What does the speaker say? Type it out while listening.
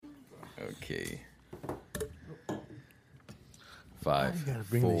Okay. 5, You gotta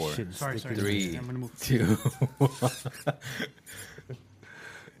bring this 4, shit and Sorry, stick sorry. it in. 3, I'm gonna move. 2,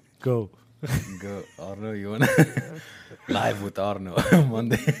 Go. go. Arno, you wanna live with Arno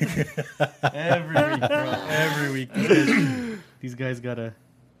Monday? Every week, bro. Every week. These guys gotta.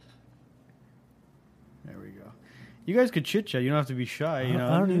 There we go. You guys could chit chat. You don't have to be shy. You know.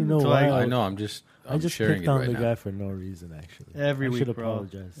 I don't even know So why. I know. I'm I just sharing picked it on right the now. guy for no reason, actually. Every I week, should bro.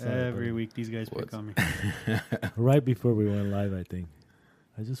 apologize. Sorry, Every buddy. week, these guys pick What? on me. Right before we went live, I think.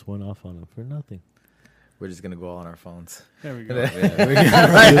 I just went off on him for nothing. We're just gonna go all on our phones, There we go.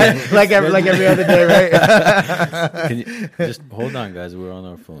 like every other day, right? Can you just hold on, guys? We're on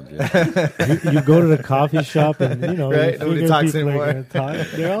our phones. Yeah. You go to the coffee shop and, you know, Right, you nobody figure talks people are anymore. gonna talk.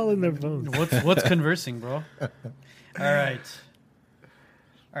 They're all in their phones. What's conversing, bro? All right,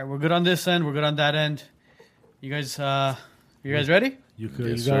 we're good on this end. We're good on that end. You guys ready? You Yes,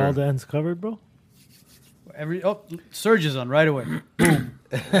 got sir. all the ends covered, bro? Surge is on right away.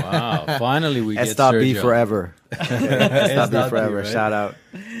 Wow! Finally, we get S.B Sergio. forever. S.B forever. right? Shout out.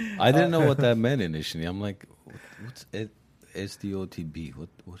 I didn't know what that meant initially. I'm like, what's SDOTB? What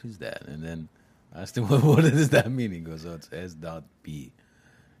is that? And then I asked him, what does that mean? He goes, oh, it's S.B.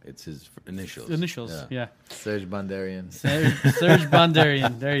 It's his initials. Initials, yeah. Serge Bondarian. Serge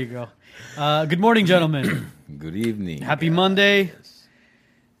Bondarian. There you go. Good morning, gentlemen. Good evening. Happy guys. Monday.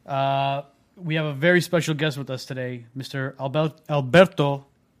 We have a very special guest with us today, Mr. Alberto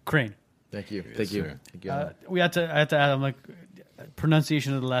Crane. Thank you. Yes, Thank you. sir. Thank you. I had to add, I'm like,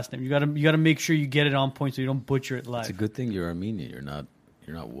 pronunciation of the last name. You gotta make sure you get it on point so you don't butcher it live. It's a good thing you're Armenian. You're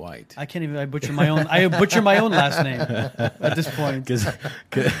not white. I can't even. I butcher my own. I butcher my own last name at this point.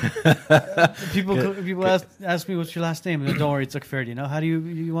 People ask me what's your last name. And don't worry, it's Akferdi. You know, how do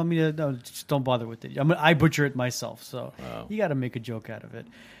you want me to? No, just don't bother with it. I butcher it myself. So Wow. you got to make a joke out of it.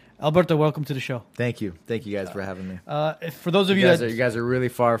 Alberto, welcome to the show. Thank you. Thank you guys for having me. For those of you, You guys are really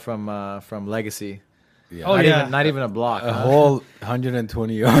far from Legacy. Yeah. Oh, yeah. Not even a block. A huh? whole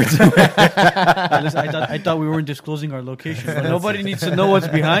 120 yards. I thought we weren't disclosing our location. But nobody needs to know what's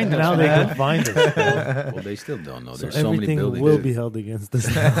behind us. Now they man. can find us. Well, they still don't know. So There's so many everything buildings. will be held against us.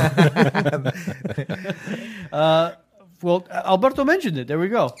 Well, Alberto mentioned it. There we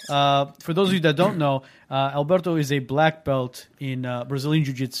go. For those of you that don't know, Alberto is a black belt in Brazilian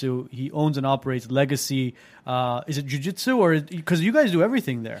Jiu-Jitsu. He owns and operates Legacy. Is it Jiu-Jitsu or because you guys do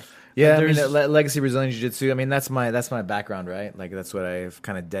everything there? Yeah, There's- Legacy Brazilian Jiu-Jitsu. I mean, that's my background, right? Like that's what I've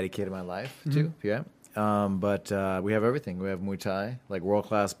kind of dedicated my life to. Yeah. But we have everything. We have Muay Thai, like world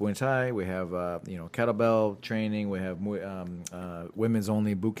class Muay Thai. We have kettlebell training. We have women's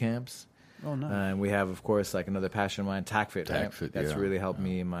only boot camps. Oh, nice. And we have, of course, like another passion of mine, TacFit. Right? TacFit, That's yeah. really helped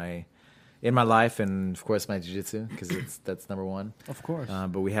me in my life, and of course my jiu-jitsu because that's number one. Of course.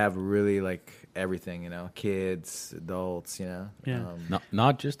 But we have really like everything, kids, adults, Yeah.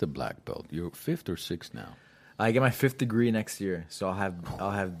 Not just a black belt. You're 5th or 6th now. I get my 5th degree next year, so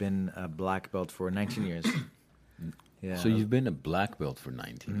I'll have been a black belt for 19 years. Yeah. So you've been a black belt for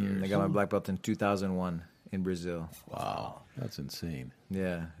 19 years. I got my black belt in 2001 in Brazil. Wow, that's insane.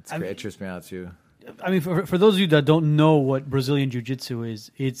 Yeah, it's great. It trips me out too. I mean, for those of you that don't know what Brazilian Jiu-Jitsu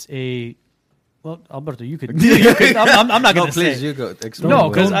is, it's a... Well, Alberto, you could... I'm not going to say. Please, you go. Explain. No,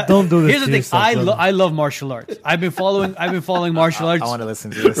 because Don't do this here's the to thing. yourself, brother. I love martial arts. I've been following martial arts. I want to listen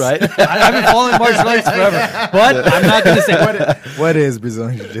to this. right? I've been following martial arts forever, but I'm not going to say What is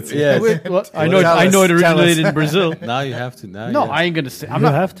Brazilian Jiu-Jitsu? Yeah. Well, I know. Tell I know it us, tell originated us. in Brazil. Now you have to. Now No, you I ain't going to say. I'm You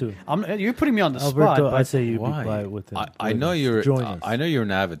not. have to. You're putting me on the Alberto, spot. I But say you be Why? quiet with him. I know you're. Join us. I know you're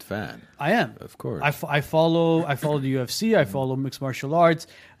an avid fan. I am. Of course. I follow the UFC. I follow mixed martial arts.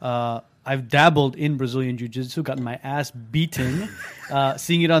 I've dabbled in Brazilian Jiu-Jitsu, gotten my ass beaten.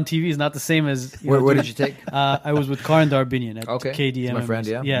 Seeing it on TV is not the same as... Where did you take? I was with Karan Darbinian at Okay. KDM. He's my friend,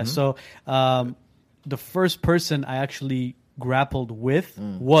 yeah. Yeah, Mhm. so the first person I actually grappled with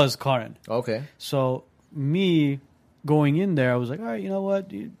was Karan. Okay. So me going in there, I was like, all right, you know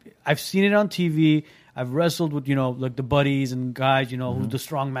what? I've seen it on TV. I've wrestled with, like the buddies and guys, who's the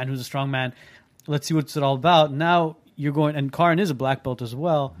strong man. Let's see what's it all about. Now you're going, and Karan is a black belt as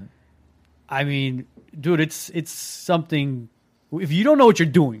well. I mean, dude, it's something. If you don't know what you're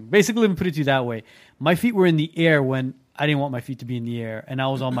doing, basically, let me put it to you that way. My feet were in the air when I didn't want my feet to be in the air, and I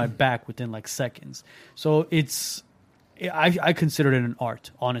was on my back within like seconds. So I consider it an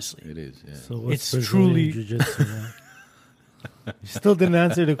art, honestly. it is. Yeah. So what's It's Brazilian truly- Jiu-Jitsu, man? You still didn't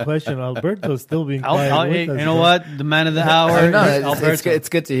answer the question. Alberto's still being quiet. Hey, with us, you know bro. what? The man of the hour, No, is it's Alberto. good, it's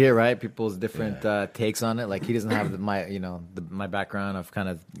good to hear, right? People's different takes on it. Like he doesn't have my background of kind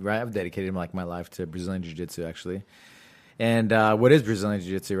of right. I've dedicated my life to Brazilian Jiu-Jitsu actually, And what is Brazilian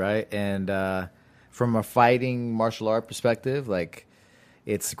Jiu-Jitsu, right? And from a fighting martial art perspective, like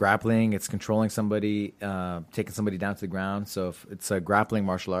it's grappling, it's controlling somebody, taking somebody down to the ground. So if it's a grappling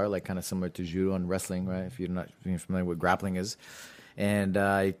martial art, like kind of similar to judo and wrestling, right? If you're familiar with what grappling is, and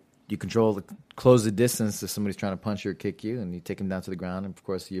you close the distance if somebody's trying to punch you or kick you, and you take them down to the ground. And of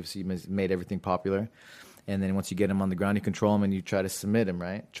course, UFC has made everything popular. And then once you get them on the ground, you control them and you try to submit them,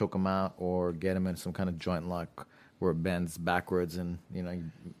 right? Choke them out or get them in some kind of joint lock where it bends backwards. And, you know,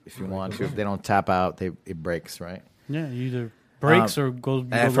 if you want to, if they don't tap out, it breaks, right? Yeah, you either breaks or goes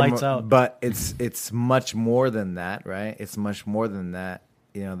lights out. But it's much more than that, right? It's much more than that.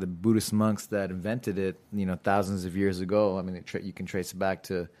 You know, the Buddhist monks that invented it, you know, thousands of years ago, I mean, you can trace it back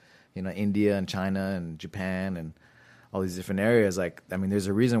to, you know, India and China and Japan and all these different areas. Like, I mean, there's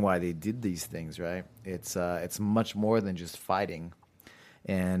a reason why they did these things, right? It's much more than just fighting.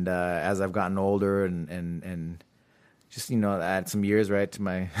 And as I've gotten older and just, you know, add some years, right, to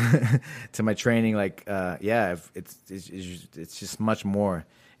my to my training, like, it's just much more.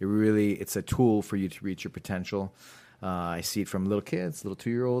 It's a tool for you to reach your potential. I see it from little kids, little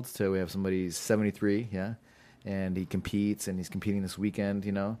 2-year-olds, to we have somebody who's 73, yeah, and he competes, and he's competing this weekend,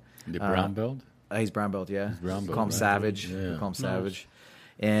 you know. The brown belt? He's brown belt, yeah. Brown belt, call him right? Savage. Yeah. Call him Savage.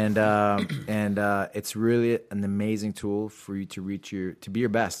 And it's really an amazing tool for you to be your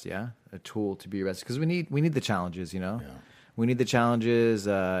best, yeah. A tool to be your best, because we need the challenges, you know. Yeah. We need the challenges,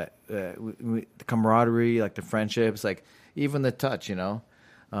 the camaraderie, like the friendships, like even the touch, you know.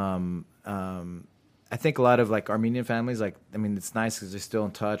 I think a lot of like Armenian families, like, I mean, it's nice because they're still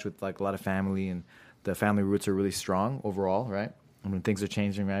in touch with like a lot of family, and the family roots are really strong overall, right? I mean, things are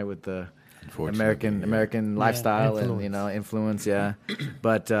changing, right, with the American lifestyle and, you know, influence, yeah.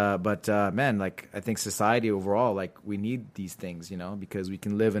 But man, like, I think society overall, like, we need these things, you know, because we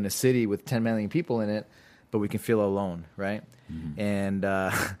can live in a city with 10 million people in it, but we can feel alone, right? Mm-hmm. And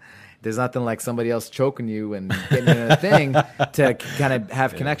there's nothing like somebody else choking you and getting in a thing to kind of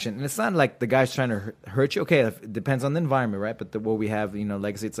have connection. And it's not like the guy's trying to hurt you. Okay, it depends on the environment, right? But what we have, you know,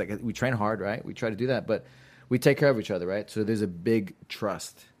 legacy, it's like we train hard, right? We try to do that, but we take care of each other, right? So there's a big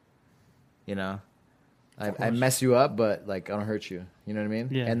trust, you know? I mess you up, but, like, I don't hurt you. You know what I mean?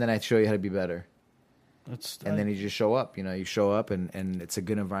 Yeah. And then I show you how to be better. And then you just show up, you know? You show up, and it's a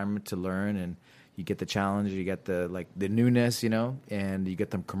good environment to learn, and you get the challenge, you get the newness, you know, and you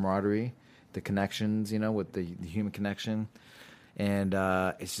get the camaraderie, the connections, you know, with the human connection. And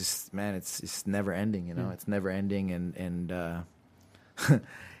it's just, man, it's never ending, you know. It's never ending, and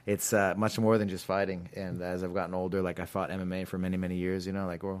it's much more than just fighting. And as I've gotten older, like, I fought MMA for many, many years, you know,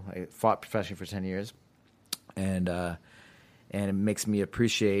 like, well, I fought professionally for 10 years. And it makes me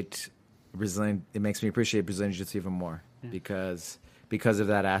appreciate Brazilian Jiu-Jitsu even more, because of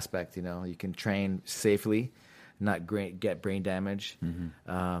that aspect, you know. You can train safely, not get brain damage, and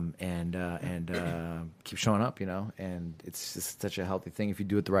keep showing up, you know. And it's just such a healthy thing if you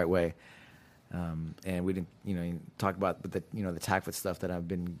do it the right way. And we didn't, you know, talk about the TACFIT stuff that I've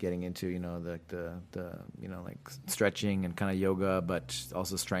been getting into, you know, the you know, like stretching and kind of yoga, but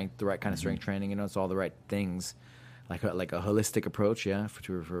also strength, the right kind of strength training, you know. It's all the right things, like a holistic approach, yeah,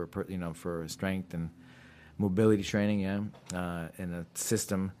 for you know, for strength and mobility training, yeah, and a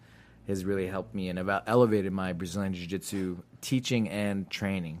system has really helped me and elevated my Brazilian Jiu-Jitsu teaching and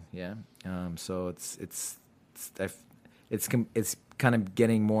training, yeah. So it's kind of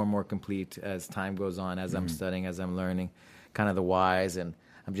getting more and more complete as time goes on, as I'm studying, as I'm learning, kind of the whys, and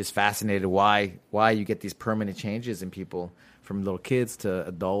I'm just fascinated why you get these permanent changes in people from little kids to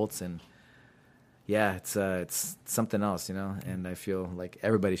adults, and yeah, it's something else, you know. And I feel like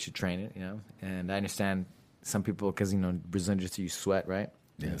everybody should train it, you know. And I understand some people, because, you know, Brazilian Jiu-Jitsu, you sweat, right?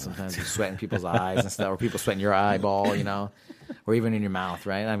 Yeah. And sometimes you sweat in people's eyes and stuff, or people sweat in your eyeball, you know, or even in your mouth,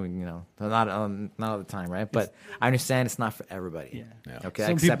 right? I mean, you know, not all the time, right? But I understand it's not for everybody. Yeah. Okay.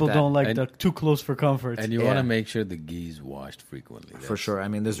 Some people don't like the too close for comfort. And you want to make sure the gi's washed frequently. For sure. I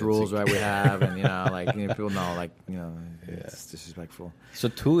mean, there's rules, right? We have, and, you know, like, you know, people know, like, you know, it's disrespectful. So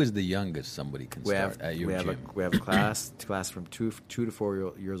 2 is the youngest somebody can start at your gym. We have a class from 2 to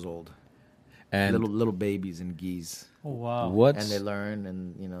 4 years old. And little babies and gis. Oh, wow. And they learn,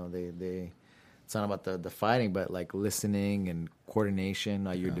 and, you know, they it's not about the fighting, but like listening and coordination.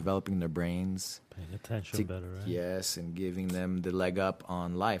 You're developing their brains, paying attention better, right? Yes, and giving them the leg up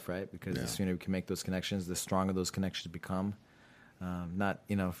on life, right? Because the sooner we can make those connections, the stronger those connections become. Not,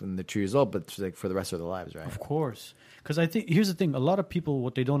 you know, from the 2 years old, but like for the rest of their lives, right? Of course. Because I think, here's the thing, a lot of people,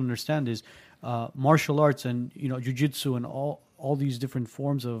 what they don't understand is martial arts and, you know, jiu-jitsu and all these different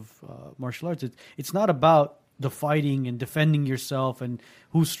forms of martial arts. It's not about the fighting and defending yourself and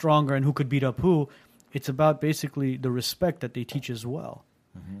who's stronger and who could beat up who. it's about basically the respect that they teach as well.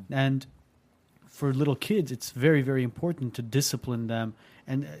 And for little kids, it's very, very important to discipline them.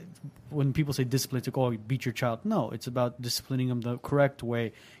 And when people say discipline, it's like, oh, you beat your child. No, it's about disciplining them the correct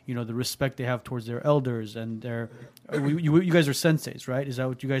way. You know, the respect they have towards their elders and their. You guys are senseis, right? Is that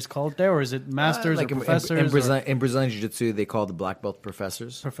what you guys call it there, or is it masters or professors? In Brazilian Jiu-Jitsu, they call the black belt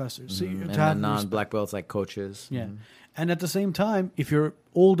professors. Professors. So And the non-black belts like coaches. Yeah. And at the same time, if you're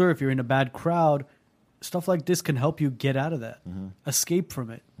older, if you're in a bad crowd, stuff like this can help you get out of that, escape from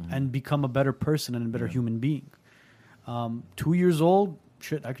it, and become a better person and a better human being. 2 years old,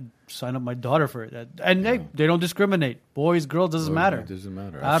 shit, I could sign up my daughter for it. And they don't discriminate. Boys, girls, doesn't matter. It doesn't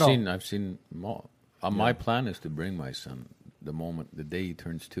matter. At all. I've seen. My plan is to bring my son the day he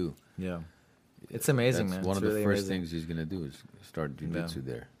turns 2. Yeah. It's amazing, That's man. one It's of the really first amazing. things he's going to do is start jiu-jitsu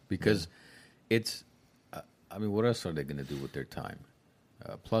there. Because it's, I mean, what else are they going to do with their time?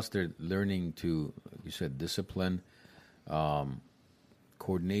 Plus, they're learning to, like you said, discipline,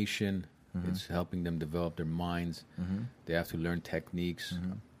 coordination. It's helping them develop their minds. They have to learn techniques.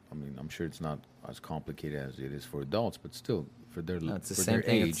 I mean, I'm sure it's not as complicated as it is for adults, but still, for their No, it's the for same their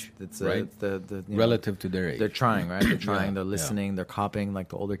thing. age, It's right? the you know, Relative to their age. they're trying, right? They're trying. They're Yeah. listening. They're copying like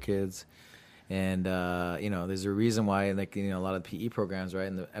the older kids. And you know, there's a reason why, like, you know, a lot of PE programs,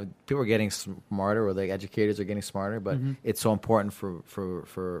 right? And people are getting smarter, or like educators are getting smarter. But it's so important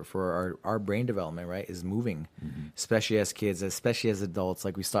for our brain development, right? Is moving, especially as kids, especially as adults.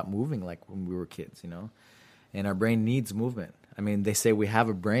 Like, we stopped moving like when we were kids, you know. And our brain needs movement. I mean, they say we have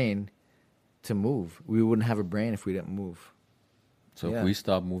a brain to move. We wouldn't have a brain if we didn't move. So Yeah. if we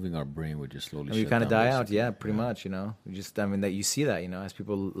stop moving, our brain would just slowly And we shut kind of down, die out, basically. yeah, pretty much, you know. We just, I mean, that you see that, you know, as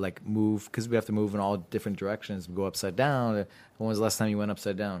people like move, because we have to move in all different directions. We go upside down. When was the last time you went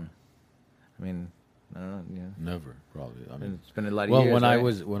upside down? I mean, I don't know. Yeah, Never, probably. I mean, it's been a lot of well,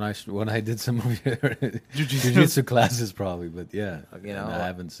 years. when right? I did some of your jiu-jitsu classes, probably, but yeah, You know, and I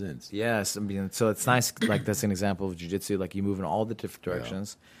haven't since. Yes, I mean, so it's nice. Like, that's an example of jiu-jitsu. Like, you move in all the different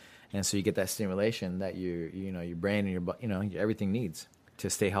directions, and so you get that stimulation that you know, your brain and your, you know, everything needs to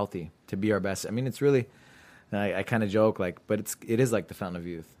stay healthy, to be our best. I mean, it's really, I kind of joke, like, but it is like the fountain of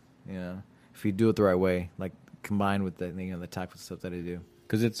youth, you know, if you do it the right way, like, combined with the, you know, the type of stuff that I do.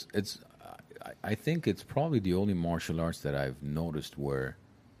 Because I think it's probably the only martial arts that I've noticed where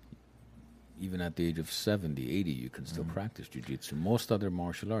even at the age of 70, 80, you can still practice jiu-jitsu. Most other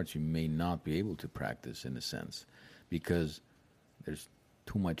martial arts you may not be able to practice, in a sense, because there's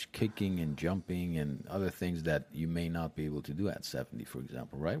too much kicking and jumping and other things that you may not be able to do at 70, for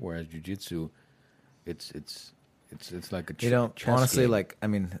example, right? Whereas jiu-jitsu, it's like a You know, chess honestly, game. like, I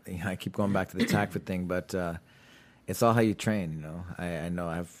mean, I keep going back to the Takfit thing, but it's all how you train, you know. I know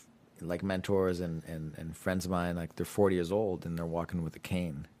I've, like, mentors and friends of mine, like, they're 40 years old and they're walking with a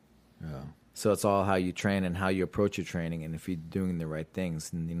cane. Yeah. So it's all how you train and how you approach your training, and if you're doing the right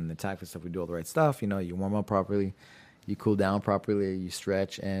things. And in the Takfit stuff, we do all the right stuff. You know, you warm up properly, you cool down properly, you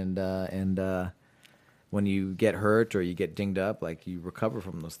stretch, and when you get hurt or you get dinged up, like, you recover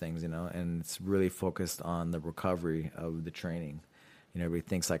from those things, you know. And it's really focused on the recovery of the training. You know, everybody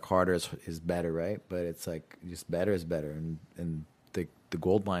thinks like harder is better, right? But it's like just better is better, and the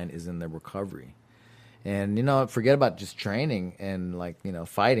gold mine is in the recovery. And, you know, forget about just training and, like, you know,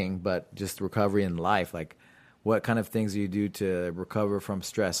 fighting, but just recovery in life. Like, what kind of things do you do to recover from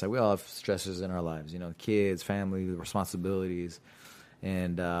stress? Like, we all have stressors in our lives, you know, kids, family, responsibilities.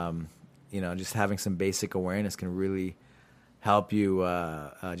 And, you know, just having some basic awareness can really help you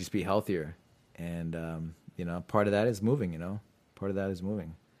just be healthier. And, you know, part of that is moving, you know. Part of that is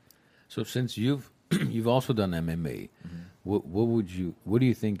moving. So since you've also done MMA, what do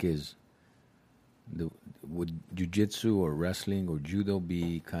you think is would jiu-jitsu or wrestling or judo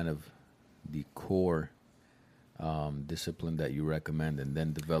be kind of the core discipline that you recommend, and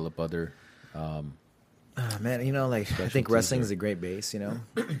then develop other Man, you know, like, I think Specialties wrestling or- is a great base, you know.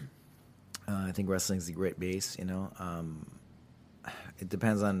 I think wrestling is a great base, you know. It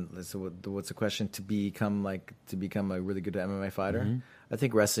depends on, so what's the question? To become a really good MMA fighter? I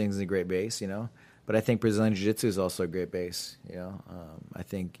think wrestling is a great base, you know. But I think Brazilian Jiu-Jitsu is also a great base, you know. I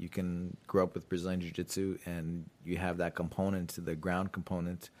think you can grow up with Brazilian Jiu-Jitsu and you have that component, the ground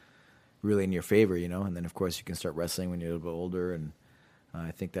component, really in your favor, you know. And then, of course, you can start wrestling when you're a little bit older. And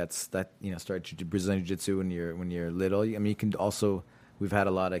I think you know, start Brazilian Jiu-Jitsu when you're little. I mean, you can also, we've had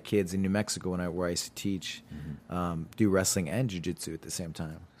a lot of kids in New Mexico where I used to teach, do wrestling and Jiu-Jitsu at the same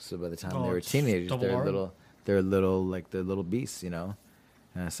time. So by the time they were it's teenagers, double R? they're little beasts, you know.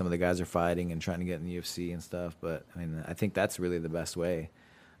 Some of the guys are fighting and trying to get in the UFC and stuff, but I mean, I think that's really the best way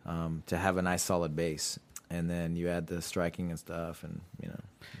to have a nice solid base, and then you add the striking and stuff, and you know.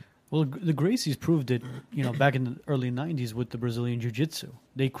 Well, the Gracies proved it, back in the early 90s with the Brazilian Jiu-Jitsu.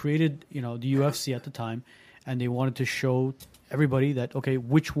 They created, the UFC at the time, and they wanted to show everybody that, okay,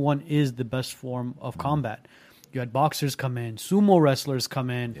 which one is the best form of combat. You had boxers come in, sumo wrestlers come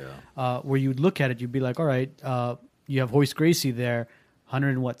in, where you'd look at it, you'd be like, all right, you have Royce Gracie there,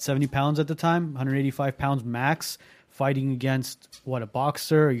 70 pounds at the time, 185 pounds max, fighting against, a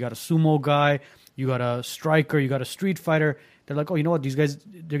boxer, you got a sumo guy, you got a striker, you got a street fighter. They're like, oh, you know what?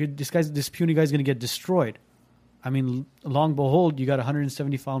 This puny guy's going to get destroyed. I mean, long behold, you got a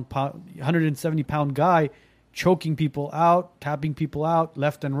 170 pound guy choking people out, tapping people out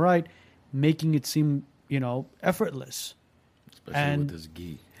left and right, making it seem, effortless. Especially with this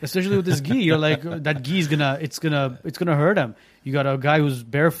gi. Especially with this gi, you're like, that gi is it's gonna hurt him. You got a guy who's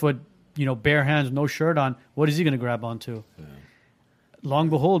barefoot, bare hands, no shirt on. What is he gonna grab onto? Yeah. Long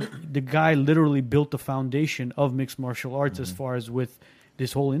behold, the guy literally built the foundation of mixed martial arts as far as with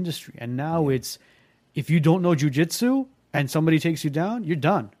this whole industry. And now it's, if you don't know jiu-jitsu and somebody takes you down, you're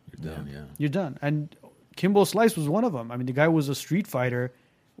done. You're done, yeah. You're done. And Kimbo Slice was one of them. I mean, the guy was a street fighter,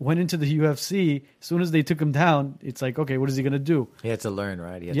 went into the UFC. As soon as they took him down, it's like, okay, what is he going to do? He had to learn,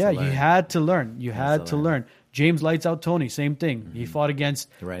 right? You had to learn. You had to learn. James Lights Out Tony, same thing. He fought against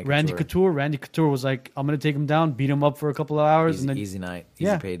Randy Couture. Randy Couture was like, I'm going to take him down, beat him up for a couple of hours. Easy, and then, easy night,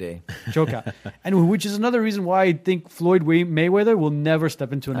 easy payday. Choke out. And which is another reason why I think Floyd Mayweather will never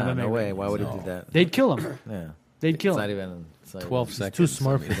step into an MMA. No way. ring. Why would he do that? They'd kill him. Yeah. They'd kill It's him. not even 12 seconds. Too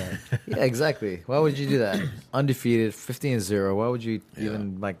smart for that. Yeah, exactly. Why would you do that? Undefeated, 15-0. Why would you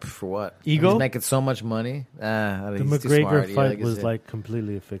even, for what? Ego? He's making so much money. The He's too McGregor smart. fight was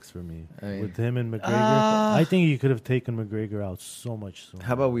completely a fix for me. I mean- With him and McGregor, I think you could have taken McGregor out so much sooner.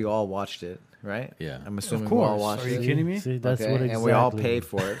 How about we all watched it, right? Yeah. I'm assuming Of we all course. watched Are you it. kidding me? See, that's Okay, what exactly. and we all paid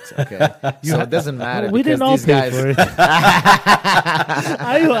for it. Okay, so it doesn't matter. We because didn't all these pay guys, for it.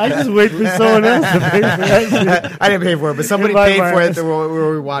 I just wait for someone else to pay for it. I didn't pay for it, but somebody In my paid for mind. it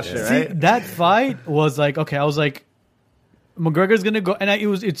where we watched it, See, right? that fight was like, okay, I was like, McGregor's going to go. And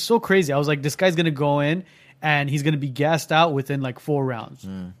it's so crazy. I was like, this guy's going to go in and he's going to be gassed out within 4 rounds.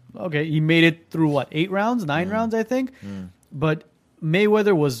 Okay, he made it through 8 rounds, 9 rounds, I think. But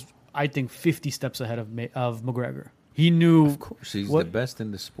Mayweather was, I think, 50 steps ahead of McGregor. He knew. Of course, he's the best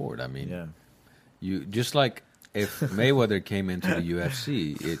in the sport. I mean, Yeah. you just like if Mayweather came into the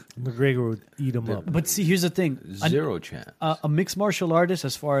UFC, McGregor would eat him up. But see, here's the thing. zero chance. A mixed martial artist,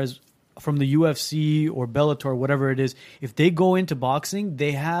 as far as from the UFC or Bellator, whatever it is, if they go into boxing,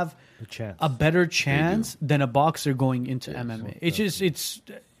 they have a better chance than a boxer going into MMA. It's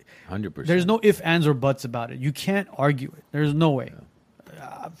 100%. there's no ifs, ands, or buts about it. You can't argue it. There's no way.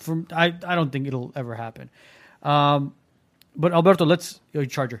 I don't think it'll ever happen. But Alberto,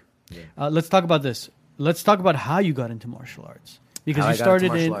 Charger. Let's talk about this. Let's talk about how you got into martial arts, because How you I got started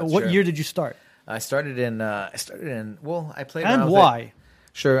into in martial arts, what sure. year did you start, I started in. Well, I played around and with why? it.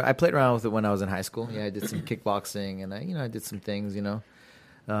 Sure, I played around with it when I was in high school. Yeah, I did some kickboxing and I did some things.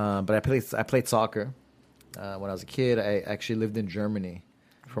 But I played soccer when I was a kid. I actually lived in Germany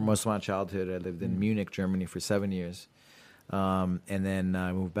for most of my childhood. I lived in Munich, Germany, for 7 years, and then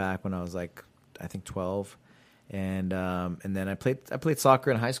I moved back when I was I think 12, and then I played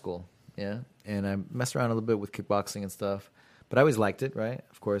soccer in high school. Yeah, and I messed around a little bit with kickboxing and stuff, but I always liked it. Right,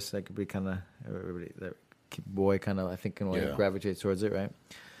 of course, I could be kind of everybody that boy kind of I think can gravitate towards it, right?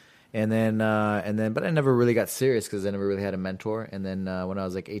 And then, but I never really got serious because I never really had a mentor. And then when I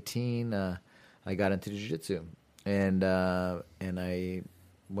was 18, I got into jiu-jitsu, and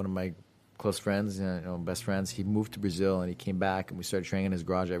one of my close friends, best friends, he moved to Brazil and he came back and we started training in his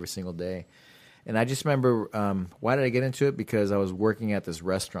garage every single day. And I just remember, why did I get into it? Because I was working at this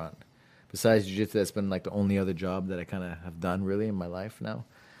restaurant. Besides jiu-jitsu, that's been the only other job that I kind of have done really in my life now.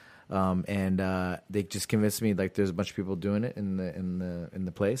 And they just convinced me there's a bunch of people doing it in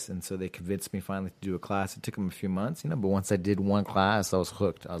the place, and so they convinced me finally to do a class. It took them a few months, but once I did one class, I was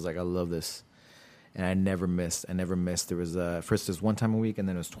hooked. I was like, I love this, and I never missed. There was first it was one time a week, and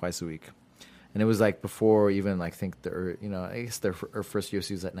then it was twice a week, and it was before even I think I guess their first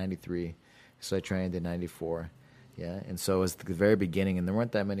UFC was at 93, so I trained in 94. Yeah, and so it was the very beginning, and there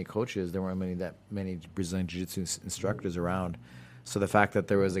weren't that many coaches. There weren't that many Brazilian Jiu-Jitsu instructors around. So the fact that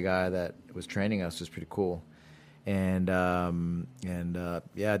there was a guy that was training us was pretty cool, and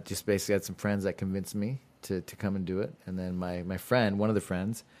just basically had some friends that convinced me to come and do it. And then my friend, one of the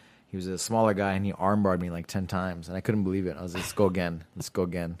friends, He was a smaller guy, and he armbarred me like 10 times, and I couldn't believe it. I was like, let's go again. Let's go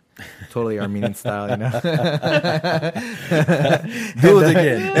again. Totally Armenian style, you know? Do it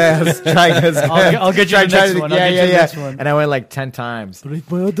again. Yeah, let's try. I'll get you the next one. I'll get you the next one. And I went like 10 times.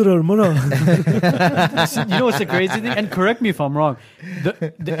 Break my other arm, man. You know what's the crazy thing? And correct me if I'm wrong.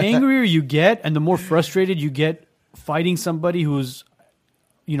 The angrier you get and the more frustrated you get fighting somebody who's,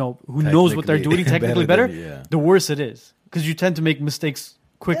 who knows what they're doing technically better, the worse it is. Because you tend to make mistakes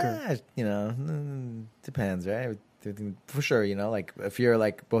quicker. Yeah, depends, right? For sure, like if you're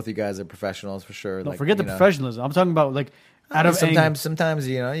like both you guys are professionals, for sure. No, like, forget the professionalism. I'm talking about like out of anger. Sometimes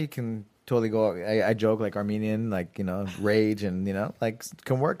you can totally go. I joke like Armenian, like rage, and like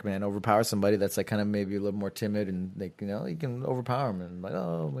can work, man. Overpower somebody that's like kind of maybe a little more timid, and like you can overpower them and like,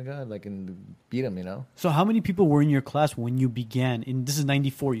 oh my god, like and beat them. So how many people were in your class when you began? This is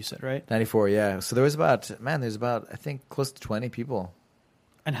 94, you said, right? 94, yeah. So there's about I think close to 20 people.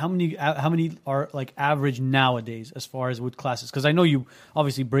 And how many are like average nowadays as far as with classes? Because I know you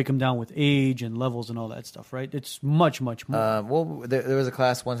obviously break them down with age and levels and all that stuff, right? It's much more. Well, there was a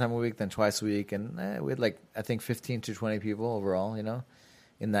class one time a week, then twice a week, and we had like I think 15 to 20 people overall,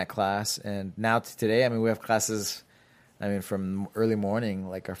 in that class. And now today, I mean, we have classes. I mean, from early morning,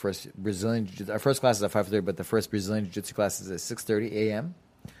 like our first class is at 5:30, but the first Brazilian Jiu-Jitsu class is at 6:30 a.m.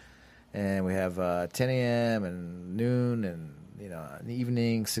 And we have 10 a.m. and noon and in the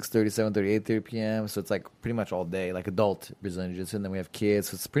evening, 6:30, 7:30, 8:30 p.m. So it's like pretty much all day, like adult Brazilian Jiu-Jitsu. And then we have kids,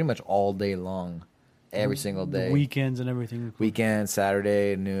 so it's pretty much all day long, every single day. The weekends and everything. Weekend,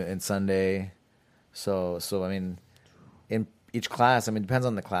 Saturday, and Sunday. So I mean, in each class, I mean, it depends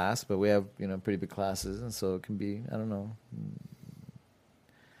on the class, but we have pretty big classes, and so it can be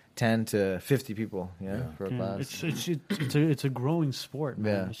 10 to 50 people, for a class. It's a growing sport,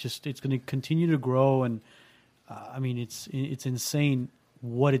 man. Yeah. It's going to continue to grow, and I mean, it's insane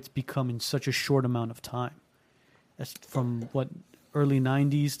what it's become in such a short amount of time. That's from early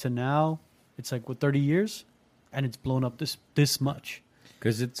 90s to now. It's like 30 years, and it's blown up this much.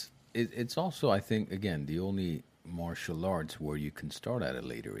 Because it's also, I think, again, the only martial arts where you can start at a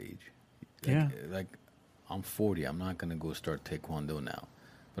later age. Like I'm 40, I'm not going to go start Taekwondo now,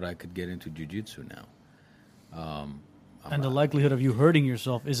 but I could get into Jiu-Jitsu now. And the likelihood of you hurting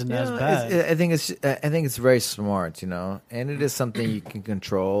yourself isn't as bad. I think it's very smart, and it is something you can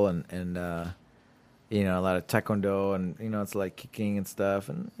control, and a lot of taekwondo, and it's like kicking and stuff,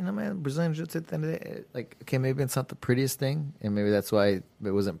 and man, Brazilian Jiu-Jitsu at the end of the day, like, okay, maybe it's not the prettiest thing, and maybe that's why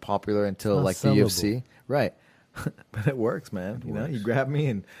it wasn't popular until like the UFC, right? But it works, man. You grab me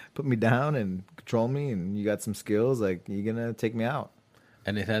and put me down and control me, and you got some skills, like you're gonna take me out.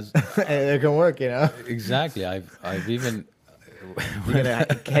 And it has it can work, Exactly. I've even you're gonna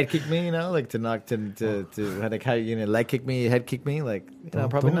head kick me, like to knock to like how you leg kick me, head kick me, like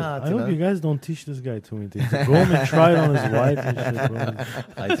probably not. I hope you guys don't teach this guy too many things. Go home and try it on his wife and shit, bro.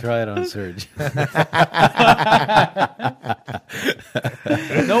 I tried on Serge.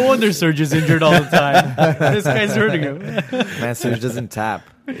 No wonder Serge is injured all the time. This guy's hurting him. Man, Serge doesn't tap.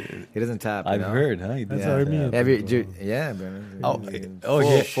 He doesn't tap. I've heard, huh? That's how I mean.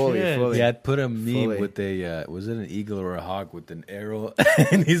 Fully. Yeah, I'd put him knee with a was it an eagle or a hawk with an arrow,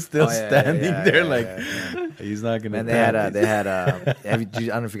 and he's still standing there he's not gonna. And they had I don't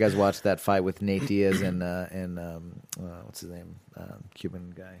know if you guys watched that fight with Nate Diaz and what's his name,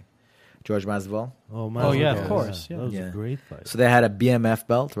 Cuban guy, George Masvidal. Oh yeah, of course. Yeah. That was a great fight. So they had a BMF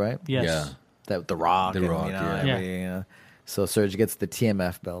belt, right? Yes. Yeah. That the Rock. The Rock, yeah. So Serge gets the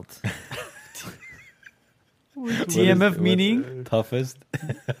TMF belt. TMF meaning toughest.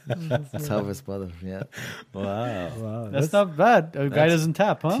 Toughest mother, yeah. Wow. That's not bad. A guy doesn't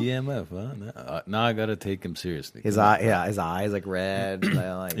tap, huh? TMF, huh? Now I gotta take him seriously. His eyes like red.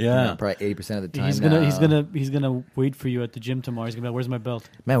 Probably 80% of the time. He's gonna wait for you at the gym tomorrow. He's gonna be like, "Where's my belt?"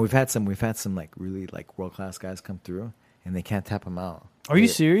 Man, we've had some like really like world class guys come through, and they can't tap him out. Are you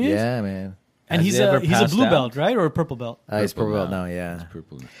serious? Yeah, man. And he's a blue belt, right, or a purple belt? He's purple belt now. Yeah, he's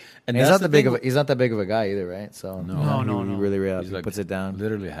purple. And he's not that big of a guy either, right? So no. He really puts it down.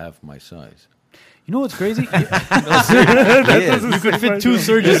 Literally half my size. You know what's crazy? You could fit two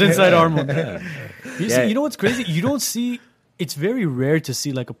Serges inside Armand. You know what's crazy? You don't see. It's very rare to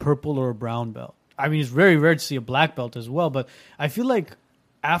see like a purple or a brown belt. I mean, it's very rare to see a black belt as well. But I feel like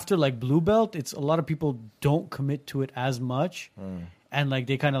after like blue belt, it's a lot of people don't commit to it as much. And like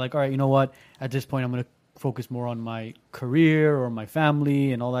they kind of like, all right, you know what? At this point, I'm going to focus more on my career or my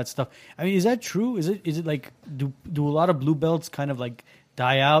family and all that stuff. I mean, is that true? Is it like do a lot of blue belts kind of like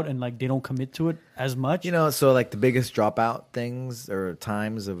die out and like they don't commit to it as much. You know, so like the biggest dropout things or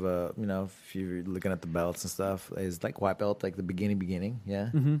times of you know, if you're looking at the belts and stuff, is like white belt, like the beginning, yeah,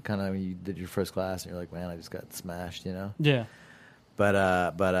 kind of when you did your first class and you're like, man, I just got smashed, you know. Yeah. But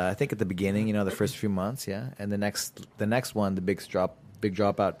I think at the beginning, you know, the first few months, yeah, and the next one, the big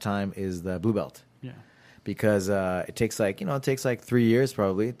dropout time is the blue belt. Yeah. Because it takes like 3 years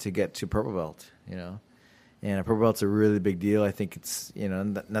probably to get to purple belt, you know. And a purple belt's a really big deal. I think it's, you know,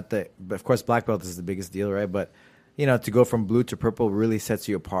 not that, but of course black belt is the biggest deal, right? But, you know, to go from blue to purple really sets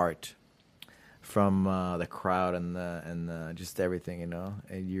you apart from the crowd and just everything, you know.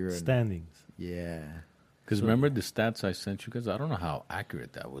 And you're Standings. yeah. Because remember the stats I sent you? Because I don't know how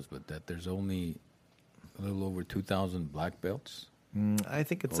accurate that was, but that there's only a little over 2,000 black belts. I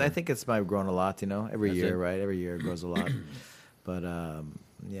think it's grown a lot, you know, every That's year, it? right? Every year it grows a lot. But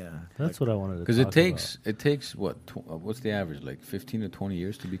yeah, That's what I wanted to. Because Because it takes what? What's the average? Like 15 to 20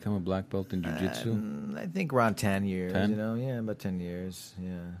 years to become a black belt in jiu-jitsu? I think around 10 years. 10? You know, yeah, about 10 years. Yeah,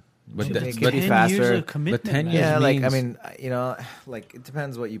 But it that's- could but be 10 faster. years of commitment, But 10 man. years Yeah, like I means- mean, you know, like it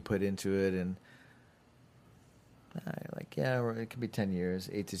depends what you put into it, and like yeah, it could be 10 years,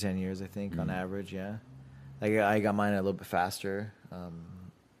 8 to 10 years, I think on average. Yeah, like I got mine a little bit faster.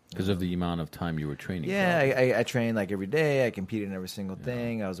 Because of the amount of time you were training. Yeah, probably. I trained like every day. I competed in every single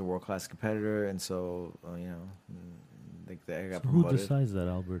thing. I was a world class competitor, and so you know, like I got who promoted. decides that,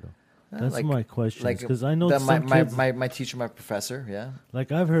 Alberto? That's like- my question. Like Because I know my, some my, kids. my teacher, my professor. Yeah,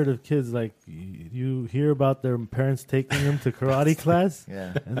 Like I've heard of kids like you hear about their parents taking them to karate class,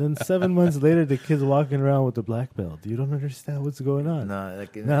 yeah. and then 7 months later the kid's walking around with the black belt. You don't understand what's going on. No,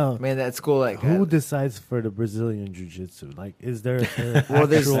 like No. man, at school, like Who decides for the Brazilian jiu-jitsu? Like, is there an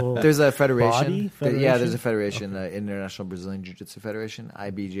well, actual there's a federation. body? Yeah, there's a Federation? federation, International Brazilian Jiu-Jitsu Federation,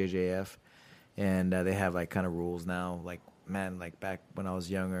 IBJJF, and they have like kind of rules now. Like man, like back when I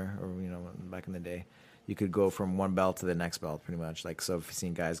was younger, or you know, back in the day, you could go from one belt to the next belt, pretty much. Like so, if you've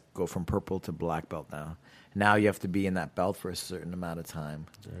seen guys go from purple to black belt now. Now you have to be in that belt for a certain amount of time.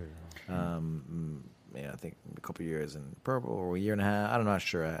 Yeah, I think a couple of years in purple or a year and a half. I'm not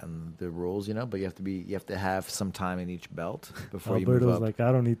sure on the rules, you know, but you have to have some time in each belt before you move Alberto's up. like,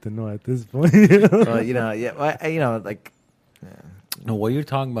 I don't need to know at this point. You know? Well, you know, yeah, well, you know, like, No, what you're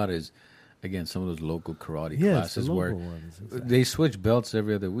talking about is, again, some of those local karate Yeah, it's the classes local where ones. Exactly. they switch belts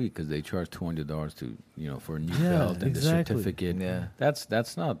every other week because they charge $200 to, you know, for a new Yeah, belt and exactly. the certificate. Yeah. That's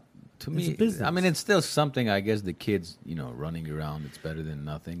not, to It's me, business. I mean, it's still something, I guess, the kids, you know, running around, it's better than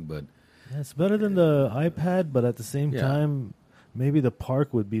nothing, but Yeah, it's better than the iPad, but at the same Yeah. time, maybe the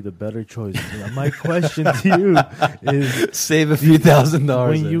park would be the better choice. My question to you is: save a few $1,000.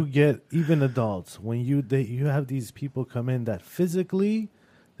 when you get even adults, when you have these people come in that physically,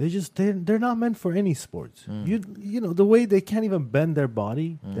 they're not meant for any sports. You know the way they can't even bend their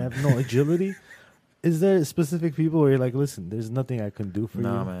body, they have no agility. Is there specific people where you're like, listen, there's nothing I can do for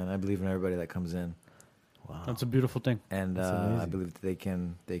no, you? man, I believe in everybody that comes in. Wow. That's a beautiful thing. And That's I amazing. believe that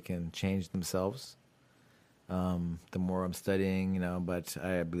they can change themselves. The more I'm studying, you know, but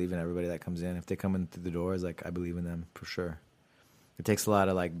I believe in everybody that comes in. If they come in through the doors, like I believe in them for sure. It takes a lot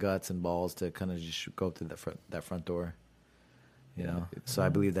of like guts and balls to kind of just go through that front door, you know. So I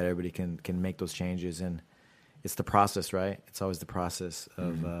believe that everybody can make those changes, and it's the process, right? It's always the process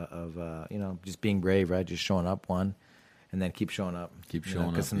of you know, just being brave, right? Just showing up one, and then keep showing up. Keep You know,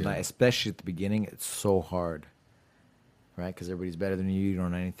 showing 'cause up, yeah. sometimes, especially at the beginning, it's so hard, right? Because everybody's better than you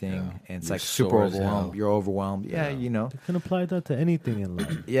don't know anything, Yeah. and it's You're like super sore as overwhelmed. hell. You're overwhelmed. Yeah, Yeah. you know. You can apply that to anything in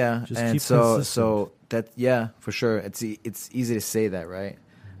life. Yeah, Just and keep so consistent. that yeah, for sure. It's easy to say that, right?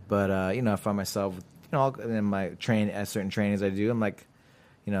 But you know, I find myself, you know, in my certain trainings I do, I'm like,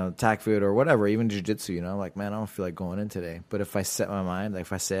 you know, tack food or whatever, even jiu-jitsu, you know, like, man, I don't feel like going in today. But if I set my mind, like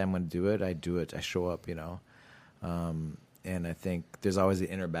if I say I'm going to do it, I do it. I show up, you know. And I think there's always the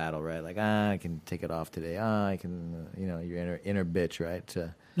inner battle, right? Like, I can take it off today. I can, you know, your inner bitch, right?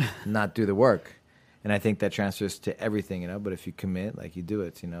 To not do the work. And I think that transfers to everything, you know. But if you commit, like you do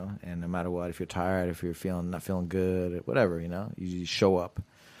it, you know. And no matter what, if you're tired, if you're not feeling good, whatever, you know, you show up.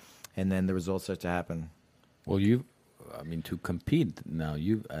 And then the results start to happen. Well, I mean, to compete now,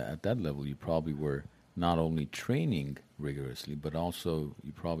 at that level, you probably were not only training rigorously, but also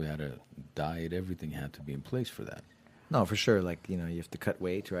you probably had a diet. Everything had to be in place for that. No, for sure. Like, you know, you have to cut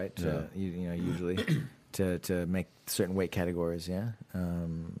weight, right? You know, usually to make certain weight categories. Yeah.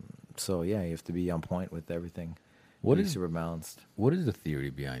 So yeah, you have to be on point with everything. What Be is- super balanced? What is the theory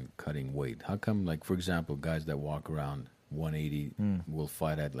behind cutting weight? How come, like, for example, guys that walk around 180 will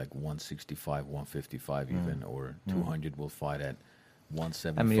fight at like 165, 155 even, or 200 will fight at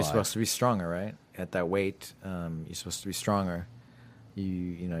 175? I mean, you're supposed to be stronger, right? At that weight, you're supposed to be stronger.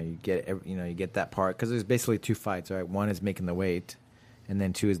 you get that part because there's basically two fights, right? One is making the weight, and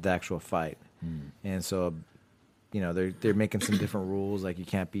then two is the actual fight. And so, they're making some different rules, like you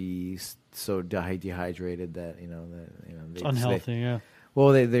can't be so dehydrated that It's unhealthy. Yeah.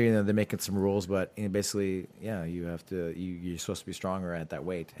 Well, they're making some rules, but basically, you have to you're supposed to be stronger at that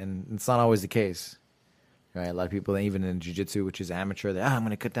weight, and it's not always the case, right? A lot of people, even in jiu-jitsu, which is amateur, I'm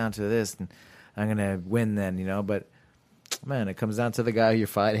going to cut down to this and I'm going to win then, but man, it comes down to the guy you're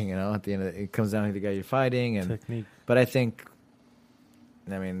fighting, at the end of it comes down to the guy you're fighting. And Technique. But I think,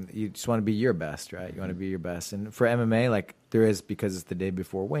 you just want to be your best, right? You want to be your best. And for MMA, like there is, because it's the day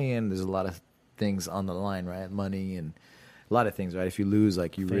before weigh-in, there's a lot of things on the line, right? Money and a lot of things, right? If you lose,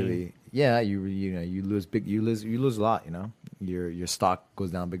 like you really, you lose big, you lose a lot, your stock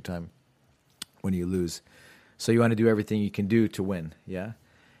goes down big time when you lose. So you want to do everything you can do to win, yeah?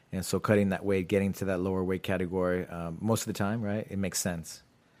 And so cutting that weight, getting to that lower weight category, most of the time, right, it makes sense.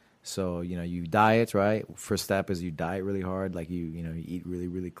 So, you diet, right? First step is you diet really hard, like you eat really,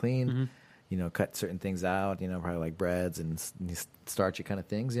 really clean, cut certain things out, probably like breads and starchy kind of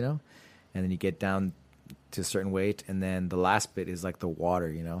things, and then you get down to a certain weight, and then the last bit is like the water,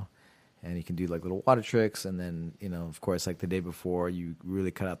 and you can do like little water tricks, and then, of course, like the day before, you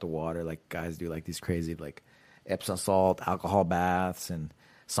really cut out the water, like guys do like these crazy, like Epsom salt, alcohol baths, and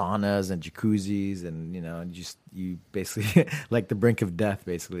saunas and jacuzzis, and you basically like the brink of death,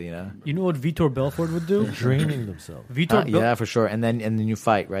 basically. You know what Vitor Belfort would do? Draining themselves. Yeah, for sure. And then you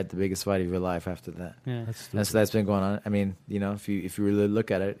fight, right? The biggest fight of your life after that. Yeah, that's been going on. I mean, if you really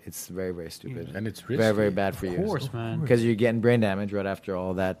look at it, it's very, very stupid, and it's risky. very, very bad for you. Of course, man. Because you're getting brain damage right after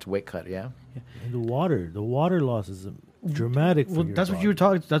all that weight cut. Yeah. And the water loss is dramatic. For your that's body. what you were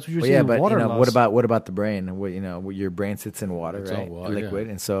talking. That's what you were saying. Yeah, but water loss. what about the brain? Your brain sits in water, It's right? all water, Liquid,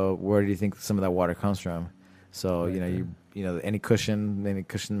 and so where do you think some of that water comes from? So any cushion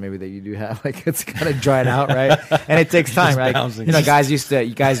maybe that you do have, like it's kind of dried out, right? And it takes time, right? bouncing. Guys used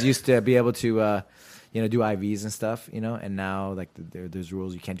to be able to do IVs and stuff, and now like there's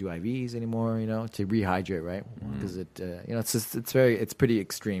rules, you can't do IVs anymore, to rehydrate, right? Because it's pretty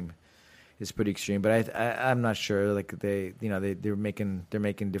extreme. It's pretty extreme, but I'm not sure. Like they're making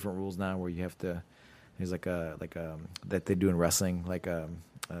different rules now where you have to. There's like a that they do in wrestling, like a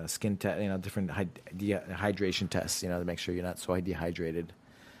skin test, different hydration tests, to make sure you're not so dehydrated,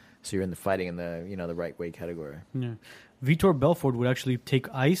 so you're in the fighting in the the right weight category. Yeah. Vitor Belfort would actually take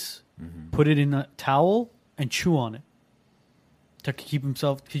ice, put it in a towel, and chew on it to keep his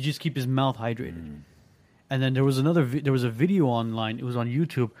mouth hydrated. And then there was a video online. It was on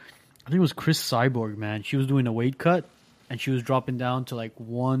YouTube. I think it was Chris Cyborg, man. She was doing a weight cut, and she was dropping down to like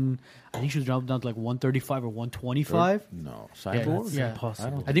 135 or 125. No, Cyborg? Yeah.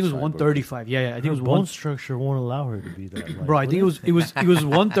 Impossible. I think it was 135. Yeah, I think it was bone structure won't allow her to be that light. Bro, I think it was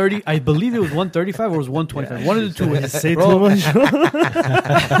 130. I believe it was 135 or it was 125. One of the two. Say too much.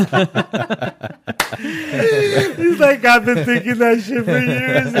 He's like, I've been thinking that shit for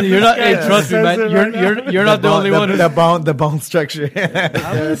years. You're not. Hey, trust me, man. You're not the only one. The bone structure. I'm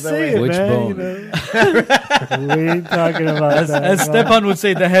just saying, Which man. bone? We ain't talking about that. As Stepan would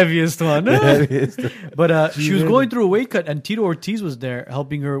say, the heaviest one. But she was going through a weight cut, and Tito Ortiz was there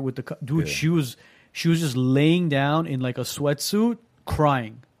helping her with the cut. Dude, she was just laying down in like a sweatsuit,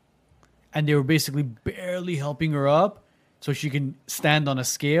 crying, and they were basically barely helping her up so she can stand on a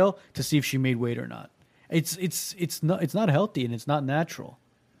scale to see if she made weight or not. It's not healthy, and it's not natural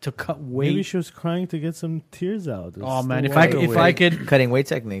to cut weight. Maybe she was crying to get some tears out. Oh man, if I could Cutting weight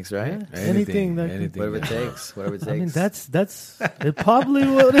techniques, right? Anything that could- Whatever it takes. Whatever it takes. I mean, that's it probably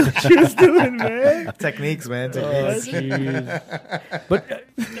what she was doing, man. techniques, man. Oh, jeez. But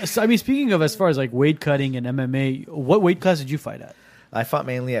so, I mean, speaking of as far as like weight cutting and MMA, what weight class did you fight at? I fought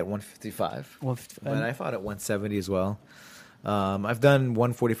mainly at 155, but I fought at 170 as well. I've done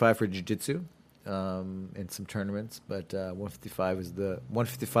 145 for jiu-jitsu in some tournaments, but 155 is the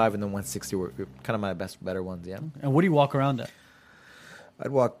 155 and then 160 were kind of my better ones. Yeah. And what do you walk around at?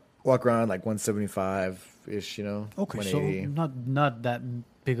 I'd walk around like 175 ish, Okay, so 180. not that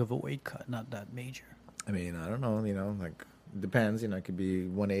big of a weight cut, not that major. I mean, I don't know, like depends, it could be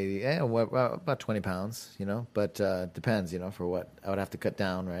 180, about 20 pounds, but depends, for what I would have to cut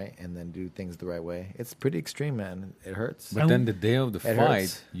down, right, and then do things the right way. It's pretty extreme, man. It hurts. But then the day of the It fight,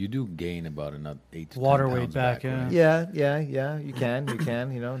 hurts. you do gain about another 8 to 10 Water weight pounds back, right? Yeah, you can,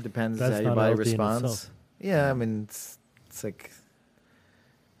 depends That's how your not body healthy in responds. itself. Yeah, I mean, it's like,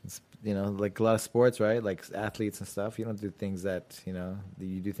 like a lot of sports, right? Like athletes and stuff, you don't do things that,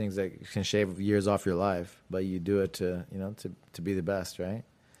 you do things that can shave years off your life, but you do it to be the best, right?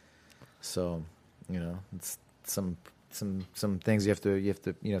 So, it's some some things you have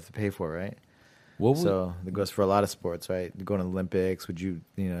to pay for, right? What would, So it goes for a lot of sports, right? Going to the Olympics, would you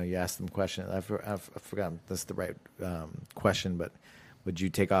ask them questions. I've forgotten that's the right question, but would you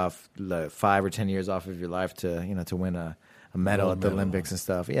take off 5 or 10 years off of your life to to win a medal Gold at the medal. Olympics and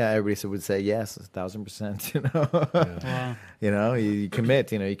stuff? Yeah, everybody would say yes, 1,000%. You know, Wow. you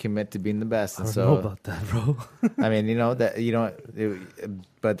commit. You commit to being the best, I and don't know about that, bro. I mean, that you don't.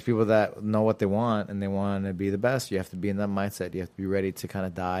 But the people that know what they want and they want to be the best, you have to be in that mindset. You have to be ready to kind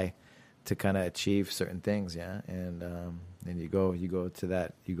of die, to kind of achieve certain things. Yeah, and you go to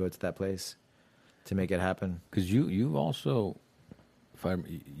that place to make it happen. because you also,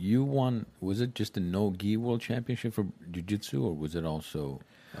 you won, was it just the no-gi world championship for jiu-jitsu, or was it also?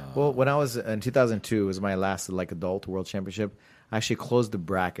 Well, when I was in 2002, it was my last adult world championship. I actually closed the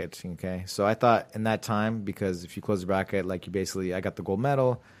bracket. Okay, so I thought in that time, because if you close the bracket, I got the gold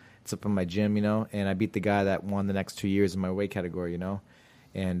medal. It's up in my gym, and I beat the guy that won the next 2 years in my weight category,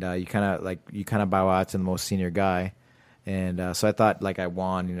 and you kind of bow out to the most senior guy, and so I thought I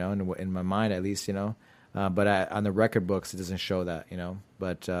won, in my mind at least, but on the record books it doesn't show that,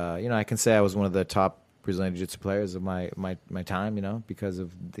 but I can say I was one of the top Brazilian Jiu-Jitsu players of my time, because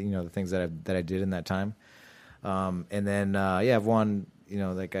of the things that I did in that time. And then I've won,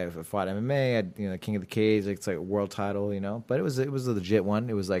 I've fought MMA, King of the Cage, it's like a world title, but it was a legit one.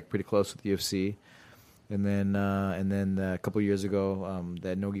 It was pretty close with the UFC. And then a couple of years ago,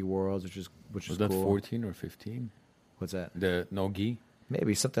 the Nogi Worlds, which Was was that cool. 14 or 15? What's that? The no-gi?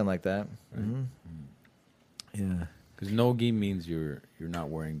 Maybe something like that. Mm-hmm. Yeah. Because no-gi means you're not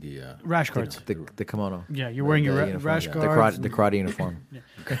wearing the... Rash guards. The kimono. Yeah, you're wearing your uniform. rash The guards. karate uniform.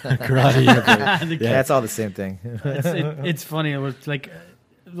 karate. The Yeah, it's all the same thing. it's funny. It was in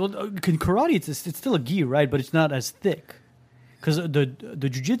karate, it's still a gi, right? But it's not as thick. Because the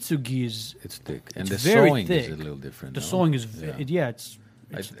jiu-jitsu gi is It's thick. And It's the very sewing thick. is a little different. the no? sewing is Yeah. it's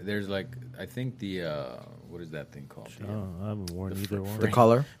There's I think the... what is that thing called? I haven't worn The either one. The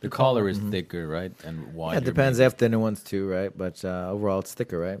collar. The collar is thicker, right? And wider. Yeah, it depends. maybe. They have thinner ones too, right? But overall, it's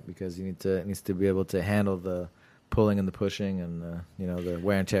thicker, right? Because it needs to be able to handle the pulling and the pushing and the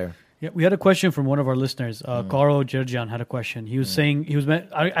wear and tear. Yeah, we had a question from one of our listeners. Caro Gergian had a question. He was saying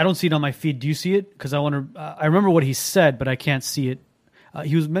I don't see it on my feed. Do you see it? Because I remember what he said, but I can't see it.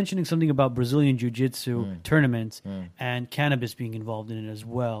 He was mentioning something about Brazilian Jiu-Jitsu tournaments and cannabis being involved in it as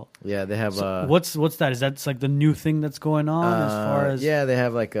well. Yeah, they have. So what's that? Is that the new thing that's going on as far as? Yeah, they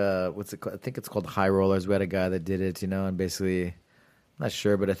have what's it called? I think it's called High Rollers. We had a guy that did it, and basically, I'm not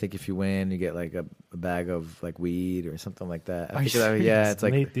sure, but I think if you win, you get a bag of weed or something like that. Are you Yeah, it's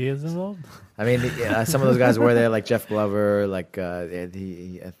Nate Diaz involved? I mean, some of those guys were there, like Jeff Glover,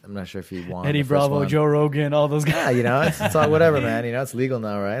 I'm not sure if he won. Eddie the first Bravo, one. Joe Rogan, all those guys. Yeah, it's all whatever, man. It's legal